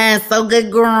 Yes, so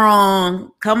good,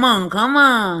 girl. Come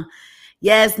on.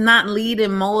 Yes, not lead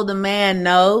and mold a man.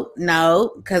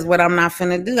 No, because what I'm not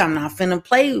finna do, I'm not finna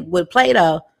play with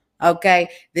Play-Doh. Okay,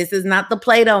 this is not the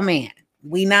Play-Doh man.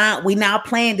 We not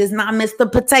playing. This is not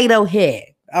Mr. Potato Head.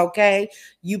 Okay,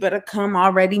 you better come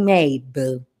already made,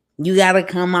 boo. You gotta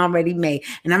come already made.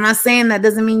 And I'm not saying that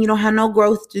doesn't mean you don't have no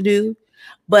growth to do,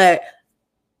 but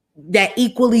that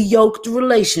equally yoked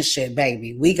relationship,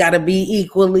 baby, we gotta be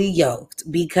equally yoked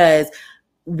because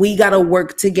we gotta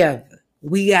work together.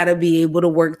 We gotta be able to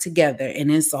work together,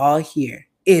 and it's all here.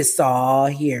 It's all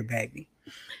here, baby.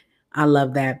 I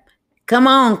love that. Come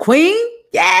on, Queen.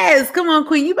 Yes, come on,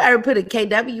 Queen. You better put a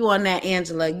KW on that,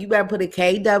 Angela. You better put a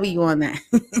KW on that.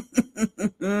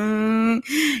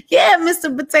 Yeah,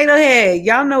 Mr. Potato Head.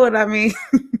 Y'all know what I mean.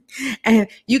 And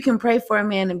you can pray for a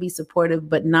man and be supportive,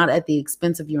 but not at the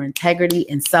expense of your integrity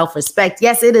and self-respect.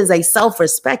 Yes, it is a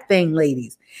self-respect thing,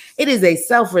 ladies. It is a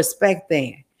self-respect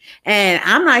thing. And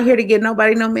I'm not here to give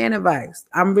nobody no man advice.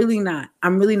 I'm really not.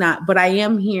 But I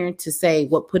am here to say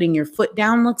what putting your foot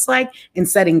down looks like and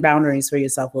setting boundaries for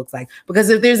yourself looks like. Because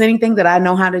if there's anything that I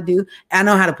know how to do, I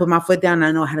know how to put my foot down. And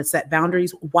I know how to set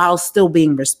boundaries while still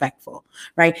being respectful,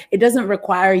 right? It doesn't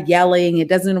require yelling. It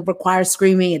doesn't require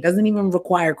screaming. It doesn't even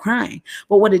require crying.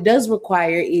 But what it does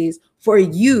require is for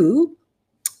you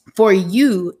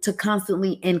to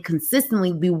constantly and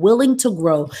consistently be willing to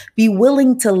grow, be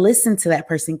willing to listen to that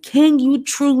person. Can you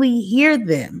truly hear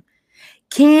them?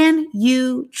 Can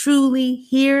you truly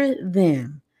hear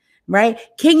them? Right?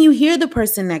 Can you hear the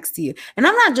person next to you? And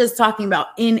I'm not just talking about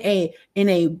in a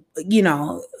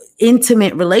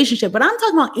intimate relationship, but I'm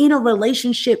talking about in a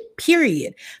relationship,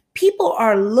 period. People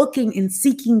are looking and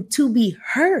seeking to be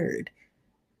heard.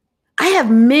 I have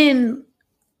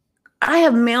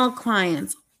male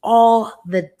clients all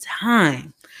the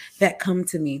time that come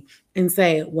to me and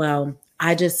say, well,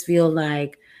 I just feel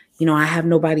like, I have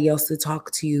nobody else to talk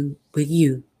to but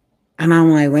you. And I'm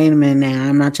like, wait a minute now,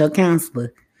 I'm not your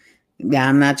counselor. Yeah,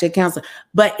 I'm not your counselor.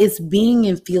 But it's being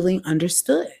and feeling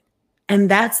understood. And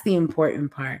that's the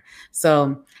important part.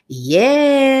 So,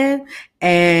 yeah.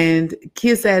 And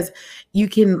Q says, you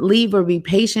can leave or be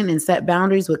patient and set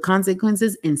boundaries with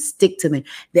consequences and stick to them.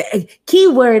 The key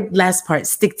word, last part,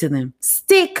 stick to them.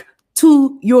 Stick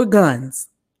to your guns.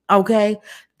 Okay?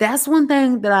 That's one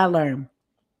thing that I learned.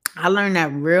 I learned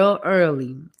that real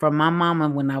early from my mama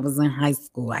when I was in high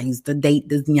school. I used to date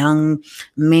this young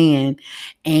man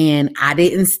and I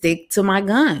didn't stick to my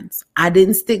guns. I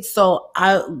didn't stick. So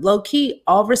low key,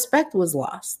 all respect was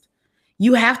lost.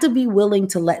 You have to be willing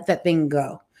to let that thing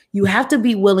go. You have to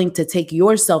be willing to take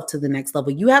yourself to the next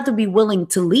level. You have to be willing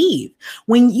to leave.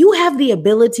 When you have the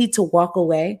ability to walk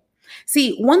away.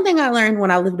 See, one thing I learned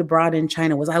when I lived abroad in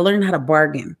China was I learned how to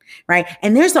bargain, right?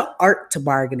 And there's an art to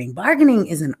bargaining. Bargaining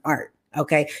is an art,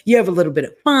 okay? You have a little bit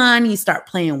of fun. You start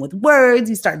playing with words.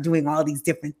 You start doing all these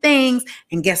different things.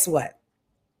 And guess what?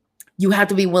 You have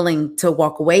to be willing to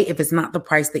walk away if it's not the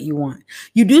price that you want.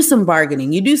 You do some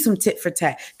bargaining. You do some tit for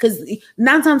tat because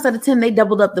 9 times out of 10, they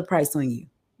doubled up the price on you,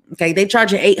 okay? They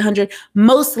charge you $800.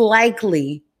 Most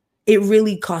likely, it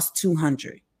really costs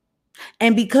 200.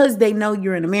 And because they know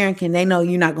you're an American, they know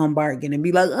you're not going to bargain and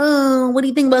be like, oh, what do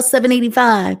you think about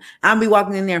 785? I'll be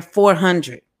walking in there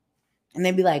 400. And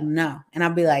they'd be like, no. And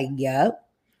I'll be like, yep,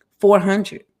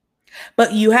 400.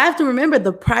 But you have to remember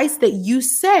the price that you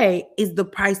say is the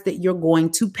price that you're going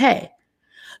to pay.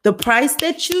 The price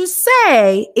that you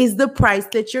say is the price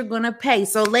that you're going to pay.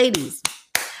 So ladies,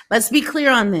 let's be clear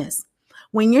on this.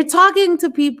 When you're talking to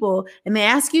people and they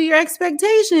ask you your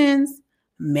expectations,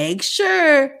 make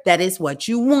sure that it's what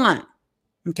you want.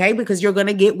 Okay? Because you're going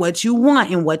to get what you want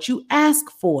and what you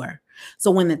ask for. So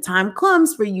when the time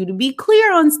comes for you to be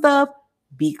clear on stuff,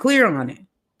 be clear on it.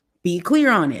 Be clear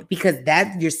on it, because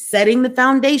that you're setting the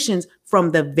foundations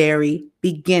from the very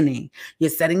beginning.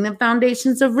 You're setting the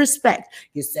foundations of respect.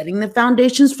 You're setting the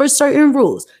foundations for certain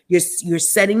rules. You're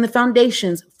setting the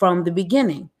foundations from the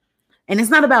beginning. And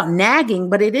it's not about nagging,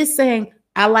 but it is saying,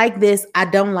 I like this. I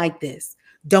don't like this.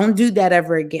 Don't do that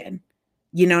ever again.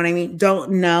 You know what I mean?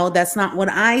 No, that's not what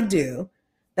I do.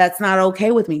 That's not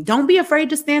okay with me. Don't be afraid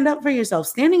to stand up for yourself.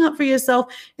 Standing up for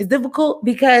yourself is difficult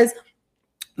because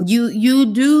you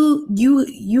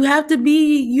have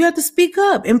to speak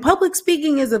up, and public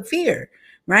speaking is a fear,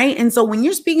 right? And so when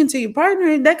you're speaking to your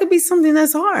partner, that could be something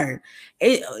that's hard.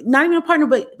 Not even a partner,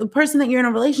 but the person that you're in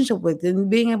a relationship with, and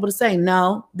being able to say,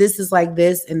 no, this is like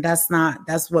this, and that's not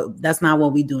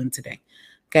what we're doing today.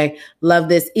 Okay. Love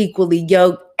this. Equally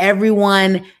yoked.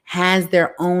 Everyone has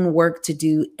their own work to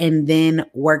do and then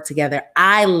work together.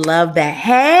 I love that.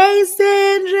 Hey,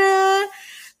 Sandra.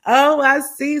 Oh, I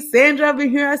see Sandra up in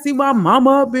here. I see my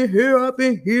mama up in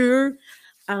here.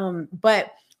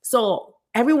 But so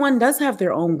everyone does have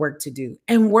their own work to do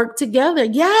and work together.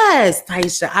 Yes,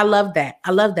 Taisha. I love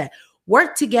that.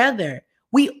 Work together.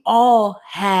 We all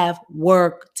have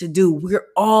work to do. We're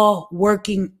all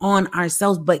working on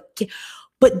ourselves.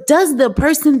 But does the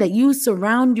person that you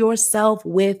surround yourself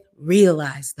with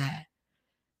realize that?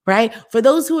 Right? For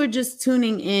those who are just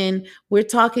tuning in, we're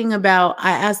talking about, I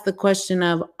asked the question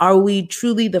of, are we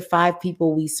truly the 5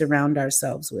 people we surround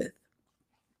ourselves with?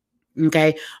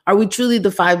 Okay. Are we truly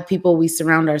the 5 people we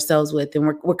surround ourselves with? And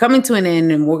we're coming to an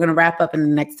end, and we're going to wrap up in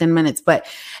the next 10 minutes, but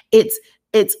it's,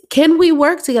 can we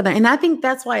work together? And I think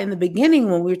that's why in the beginning,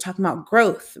 when we were talking about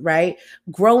growth, right?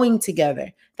 Growing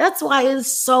together. That's why it's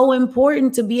so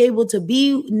important to be able to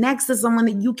be next to someone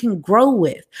that you can grow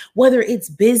with, whether it's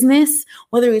business,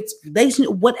 whether it's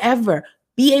relationship, whatever.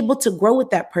 Be able to grow with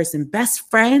that person. Best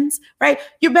friends, right?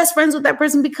 You're best friends with that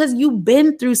person because you've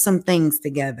been through some things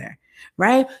together,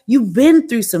 right? You've been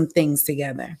through some things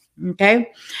together.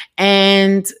 Okay.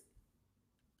 And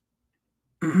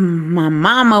my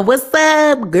mama, what's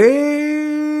up,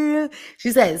 girl?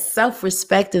 She said,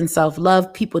 self-respect and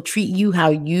self-love. People treat you how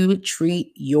you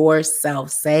treat yourself.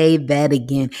 Say that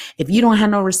again. If you don't have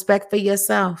no respect for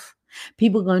yourself,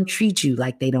 people are going to treat you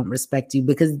like they don't respect you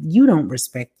because you don't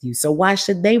respect you. So why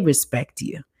should they respect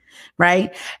you?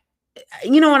 Right?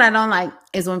 You know what I don't like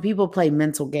is when people play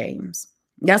mental games.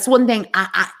 That's one thing.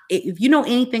 If you know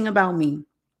anything about me,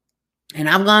 and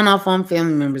I've gone off on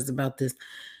family members about this,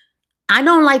 I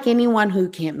don't like anyone who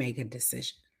can't make a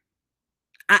decision.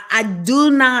 I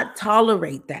do not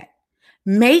tolerate that.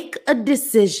 Make a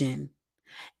decision.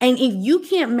 And if you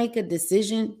can't make a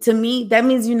decision, to me, that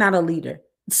means you're not a leader.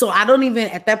 So I don't even,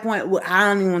 at that point, I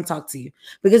don't even want to talk to you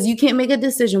because you can't make a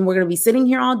decision. We're going to be sitting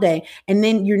here all day, and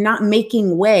then you're not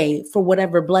making way for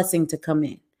whatever blessing to come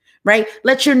in, right?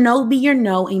 Let your no be your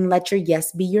no, and let your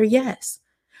yes be your yes.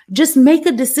 Just make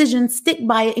a decision, stick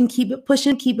by it, and keep it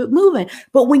pushing, keep it moving.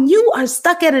 But when you are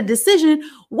stuck at a decision,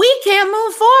 we can't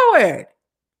move forward.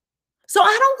 So I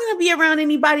don't want to be around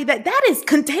anybody that is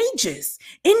contagious.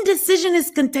 Indecision is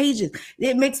contagious.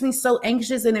 It makes me so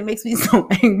anxious, and it makes me so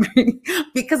angry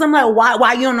because I'm like,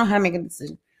 why you don't know how to make a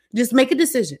decision? Just make a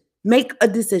decision. Make a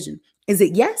decision. Is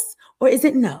it yes or is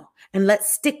it no? And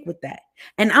let's stick with that.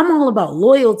 And I'm all about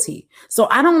loyalty. So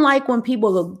I don't like when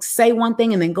people say one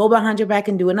thing and then go behind your back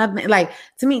and do another. Like,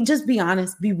 to me, just be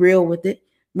honest, be real with it,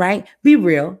 right? Be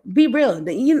real.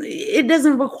 It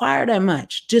doesn't require that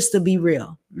much just to be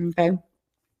real. Okay.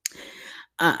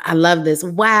 I love this.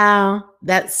 Wow.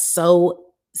 That's so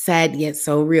sad yet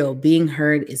so real. Being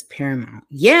heard is paramount.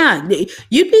 Yeah.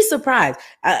 You'd be surprised.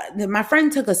 My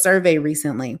friend took a survey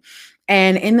recently,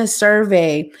 and in the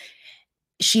survey,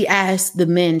 she asked the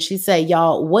men, she said,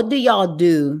 y'all, what do y'all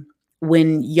do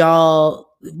when y'all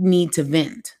need to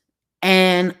vent?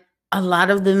 And a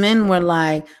lot of the men were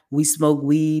like, we smoke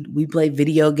weed, we play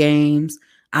video games,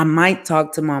 I might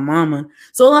talk to my mama.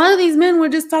 So a lot of these men were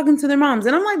just talking to their moms.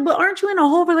 And I'm like, but aren't you in a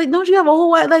whole, like, don't you have a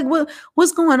whole, like,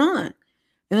 what's going on?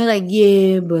 And they're like,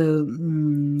 yeah, but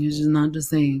it's just not the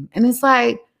same. And it's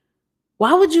like,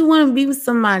 why would you want to be with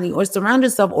somebody or surround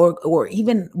yourself or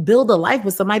even build a life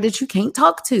with somebody that you can't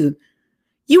talk to?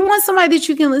 You want somebody that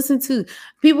you can listen to.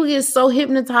 People get so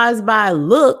hypnotized by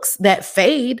looks that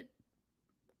fade,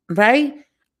 right?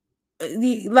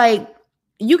 Like,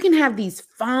 you can have these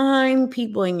fine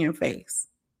people in your face,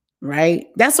 right?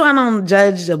 That's why I don't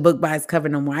judge a book by its cover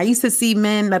no more. I used to see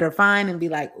men that are fine and be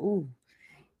like, ooh,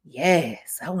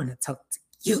 yes, I want to talk to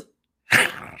you.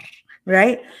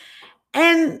 Right?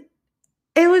 And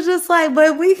it was just like,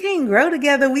 but we can't grow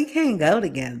together. We can't go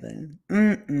together.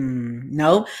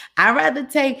 No, I'd rather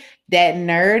take that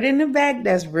nerd in the back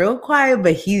that's real quiet,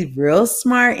 but he's real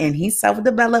smart and he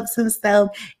self-develops himself.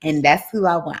 And that's who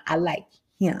I want. I like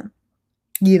him.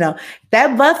 You know,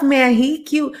 that buff man, he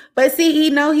cute. But see, he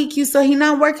know he cute, so he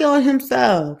not working on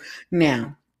himself.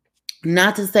 Now,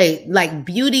 not to say, like,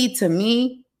 beauty to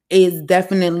me is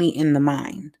definitely in the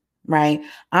mind, right?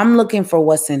 I'm looking for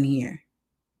what's in here.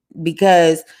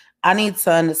 Because I need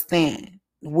to understand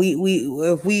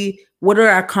what are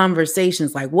our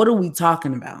conversations like? What are we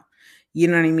talking about? You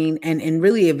know what I mean? And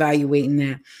really evaluating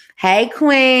that. Hey,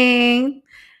 Queen.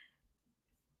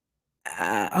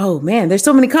 Oh man, there's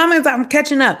so many comments. I'm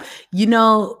catching up. You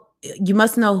know, you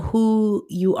must know who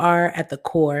you are at the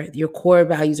core. Your core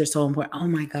values are so important. Oh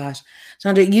my gosh,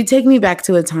 Chandra, you take me back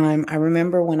to a time. I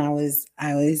remember when I was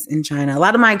in China. A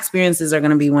lot of my experiences are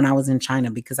going to be when I was in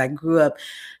China because I grew up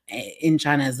in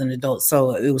China as an adult.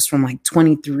 So it was from like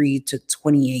 23 to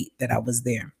 28 that I was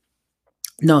there.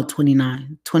 No,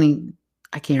 29, 20.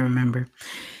 I can't remember.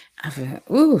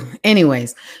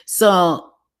 Anyways,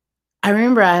 so I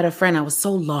remember I had a friend. I was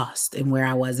so lost in where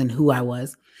I was and who I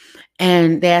was.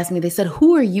 And they asked me, they said,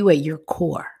 who are you at your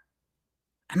core?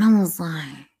 And I was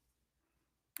like,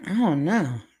 I don't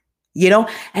know. You know,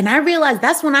 and I realized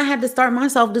that's when I had to start my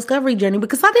self-discovery journey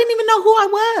because I didn't even know who I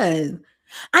was.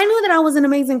 I knew that I was an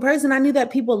amazing person. I knew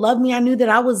that people loved me. I knew that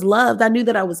I was loved. I knew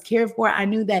that I was cared for. I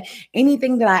knew that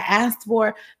anything that I asked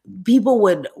for, people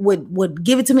would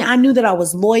give it to me. I knew that I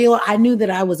was loyal. I knew that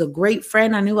I was a great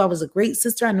friend. I knew I was a great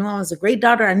sister. I knew I was a great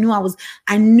daughter. I knew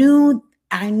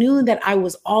that I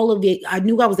was all of it. I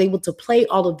knew I was able to play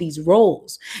all of these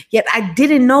roles. Yet I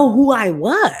didn't know who I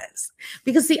was.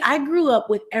 Because see, I grew up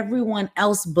with everyone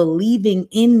else believing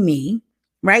in me.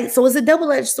 Right? So it's a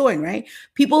double-edged sword, right?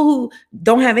 People who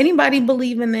don't have anybody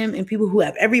believe in them and people who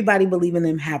have everybody believe in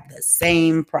them have the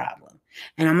same problem.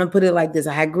 And I'm going to put it like this.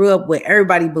 I grew up with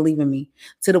everybody believing me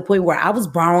to the point where I was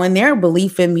borrowing their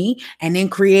belief in me and then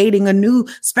creating a new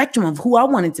spectrum of who I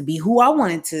wanted to be, who I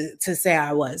wanted to say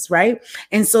I was, right?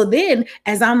 And so then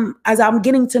as I'm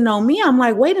getting to know me, I'm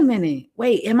like, wait a minute.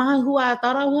 Wait, am I who I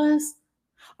thought I was?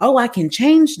 Oh, I can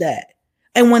change that.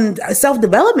 And when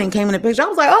self-development came in the picture, I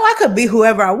was like, oh, I could be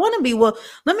whoever I want to be. Well,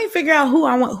 let me figure out who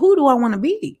do I want to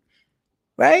be?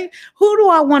 Right? Who do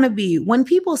I want to be? When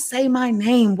people say my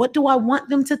name, what do I want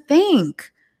them to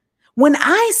think? When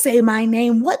I say my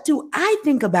name, what do I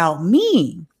think about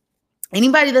me?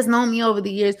 Anybody that's known me over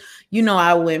the years, you know,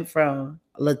 I went from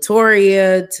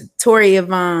Latoria to Tori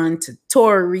Yvonne to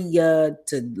Toria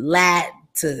to Lat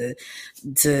to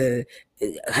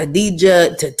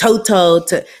Hadija to Toto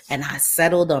and I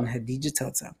settled on Hadija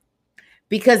Toto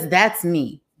because that's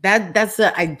me. That's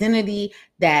the identity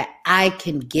that I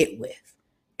can get with.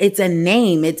 It's a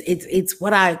name. It's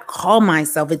what I call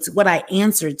myself. It's what I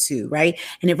answer to, right?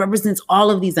 And it represents all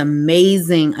of these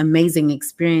amazing, amazing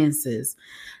experiences.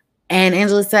 And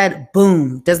Angela said,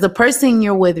 boom, does the person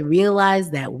you're with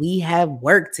realize that we have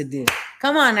work to do?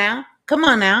 Come on now. Come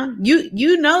on now.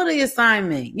 You know the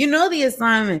assignment. You know the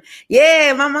assignment.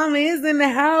 Yeah, my mama is in the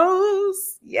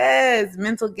house. Yes,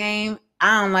 mental game.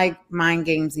 I don't like mind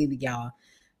games either, y'all.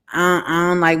 I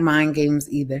don't like mind games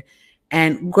either.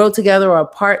 And grow together or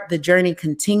apart, the journey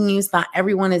continues. Not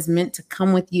everyone is meant to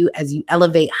come with you as you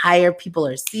elevate higher. People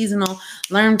are seasonal.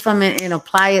 Learn from it and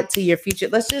apply it to your future.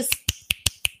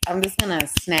 I'm just going to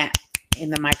snap in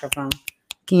the microphone.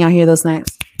 Can y'all hear those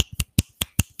snaps?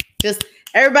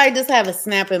 Everybody just have a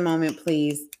snapping moment,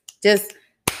 please. Just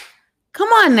come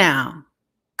on now.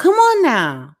 Come on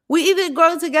now. We either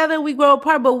grow together, we grow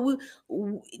apart, but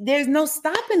there's no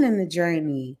stopping in the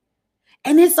journey.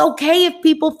 And it's okay if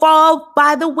people fall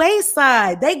by the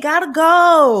wayside. They gotta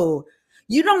go.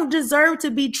 You don't deserve to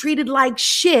be treated like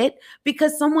shit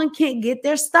because someone can't get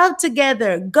their stuff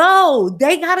together. Go.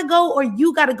 They gotta go or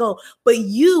you gotta go. But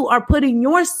you are putting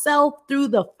yourself through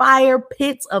the fire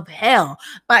pits of hell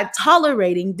by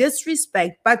tolerating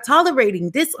disrespect, by tolerating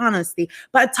dishonesty,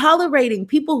 by tolerating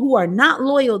people who are not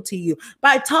loyal to you,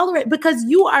 because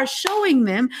you are showing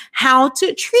them how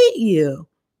to treat you.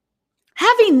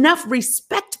 Have enough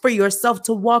respect for yourself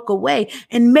to walk away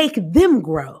and make them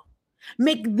grow.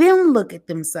 Make them look at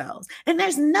themselves. And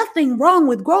there's nothing wrong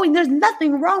with growing. There's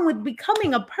nothing wrong with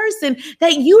becoming a person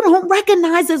that you don't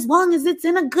recognize as long as it's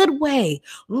in a good way.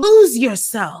 Lose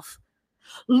yourself.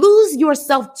 Lose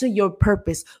yourself to your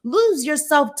purpose. Lose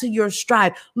yourself to your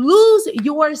strive. Lose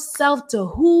yourself to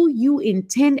who you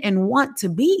intend and want to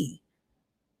be.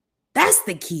 That's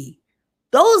the key.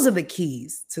 Those are the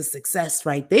keys to success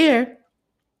right there.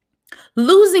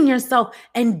 Losing yourself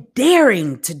and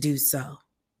daring to do so.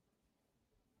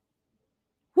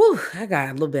 Whew, I got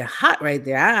a little bit hot right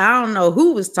there. I don't know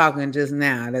who was talking just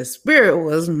now. The spirit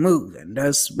was moving.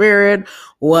 The spirit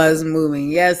was moving.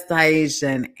 Yes, Taisha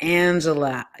and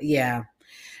Angela. Yeah.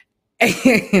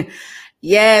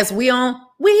 Yes, we are on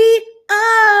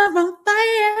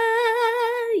fire.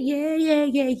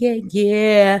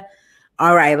 Yeah.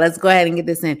 All right, let's go ahead and get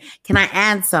this in. Can I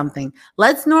add something?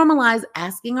 Let's normalize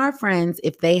asking our friends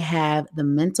if they have the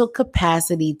mental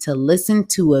capacity to listen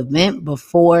to an event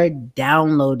before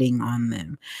downloading on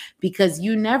them, because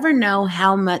you never know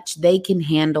how much they can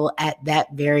handle at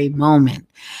that very moment.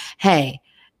 Hey,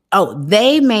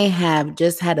 they may have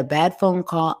just had a bad phone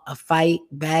call, a fight,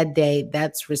 bad day.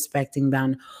 That's respecting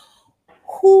boundaries.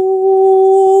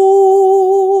 Who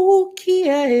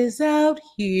Kia is out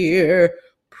here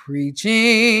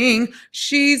preaching.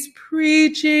 She's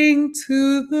preaching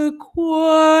to the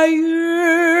choir.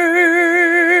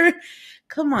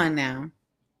 Come on now.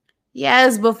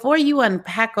 Yes, before you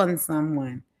unpack on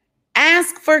someone,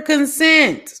 ask for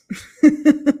consent.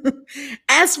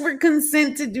 Ask for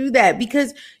consent to do that,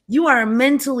 because you are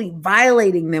mentally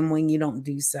violating them when you don't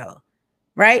do so,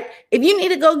 right? If you need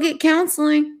to go get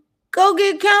counseling, go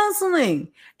get counseling.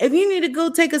 If you need to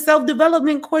go take a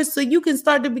self-development course so you can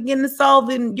start to begin to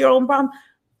solve your own problem,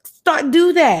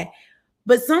 do that.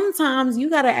 But sometimes you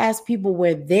got to ask people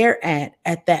where they're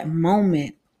at that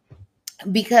moment,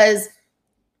 because,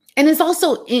 and it's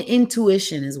also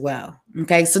intuition as well.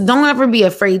 Okay. So don't ever be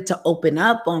afraid to open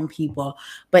up on people.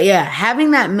 But yeah, having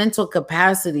that mental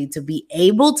capacity to be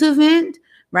able to vent,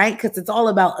 right? Because it's all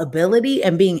about ability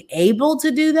and being able to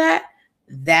do that.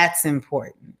 That's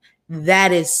important.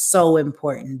 That is so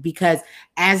important, because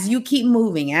as you keep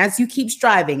moving, as you keep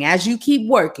striving, as you keep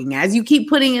working, as you keep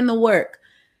putting in the work,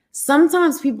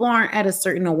 sometimes people aren't at a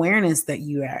certain awareness that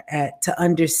you are at to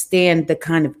understand the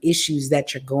kind of issues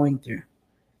that you're going through.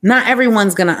 Not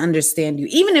everyone's going to understand you.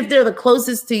 Even if they're the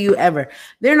closest to you ever,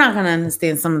 they're not going to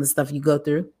understand some of the stuff you go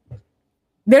through.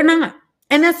 They're not.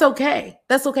 And that's okay.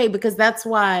 That's okay, because that's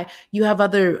why you have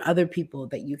other people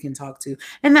that you can talk to.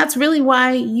 And that's really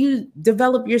why you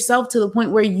develop yourself to the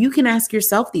point where you can ask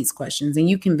yourself these questions and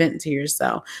you can vent to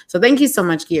yourself. So thank you so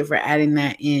much, Kia, for adding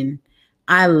that in.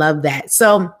 I love that.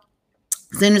 So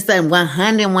Cindy said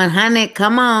 100,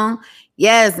 come on.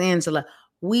 Yes, Angela.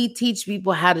 We teach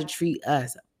people how to treat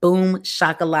us. Boom,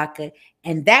 shakalaka.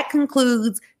 And that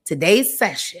concludes today's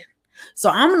session. So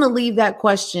I'm going to leave that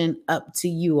question up to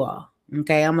you all.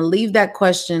 Okay, I'm going to leave that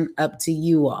question up to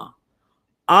you all.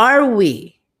 Are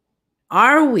we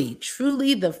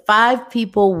truly the 5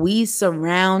 people we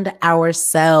surround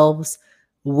ourselves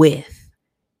with?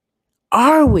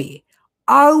 Are we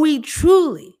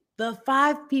truly the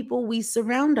 5 people we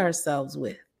surround ourselves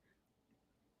with?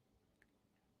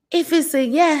 If it's a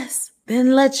yes,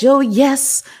 then let your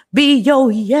yes be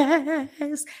your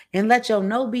yes, and let your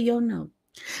no be your no.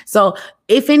 So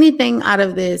if anything out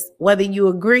of this, whether you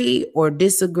agree or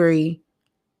disagree,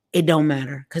 it don't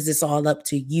matter, because it's all up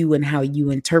to you and how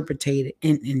you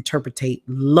interpretate,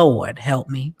 Lord help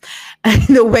me,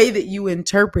 the way that you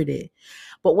interpret it.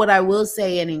 But what I will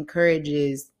say and encourage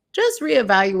is just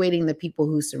reevaluating the people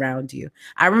who surround you.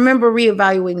 I remember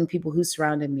reevaluating people who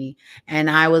surrounded me,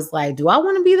 and I was like, do I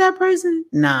want to be that person?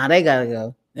 Nah, they gotta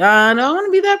go. Do I want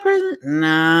to be that person?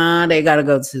 Nah, they got to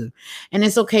go too. And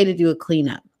it's okay to do a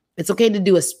cleanup. It's okay to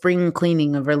do a spring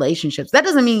cleaning of relationships. That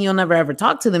doesn't mean you'll never ever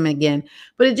talk to them again,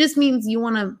 but it just means you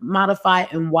want to modify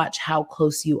and watch how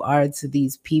close you are to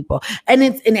these people. And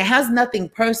it has nothing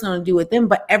personal to do with them,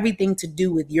 but everything to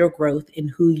do with your growth and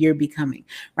who you're becoming,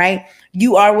 right?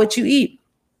 You are what you eat.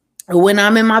 When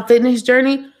I'm in my fitness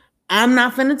journey, I'm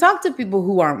not going to talk to people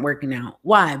who aren't working out.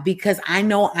 Why? Because I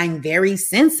know I'm very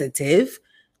sensitive.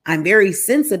 I'm very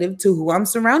sensitive to who I'm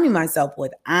surrounding myself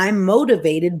with. I'm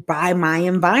motivated by my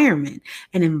environment.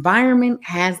 An environment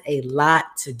has a lot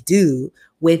to do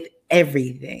with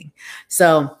everything.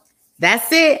 So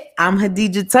That's it. I'm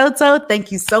Hadija Toto.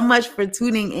 Thank you so much for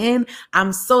tuning in.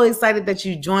 I'm so excited that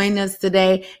you joined us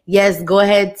today. Yes, go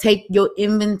ahead, take your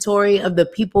inventory of the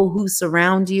people who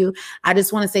surround you. I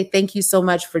just want to say thank you so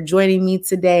much for joining me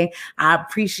today. I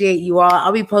appreciate you all.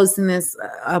 I'll be posting this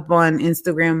up on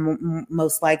Instagram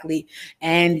most likely.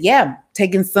 And yeah,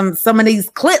 taking some of these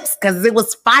clips because it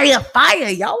was fire.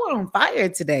 Y'all were on fire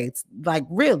today. It's like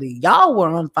really, y'all were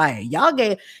on fire. Y'all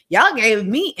gave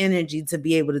me energy to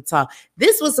be able to talk.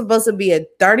 This was supposed to be a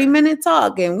 30-minute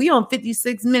talk, and we on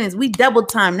 56 minutes. We double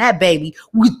timed that, baby.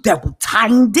 We double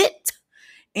timed it.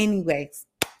 Anyways,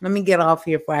 let me get off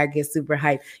here before I get super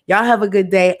hyped. Y'all have a good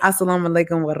day. Assalamu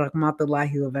alaikum wa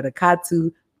rahmatullahi wa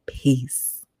barakatuh.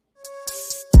 Peace.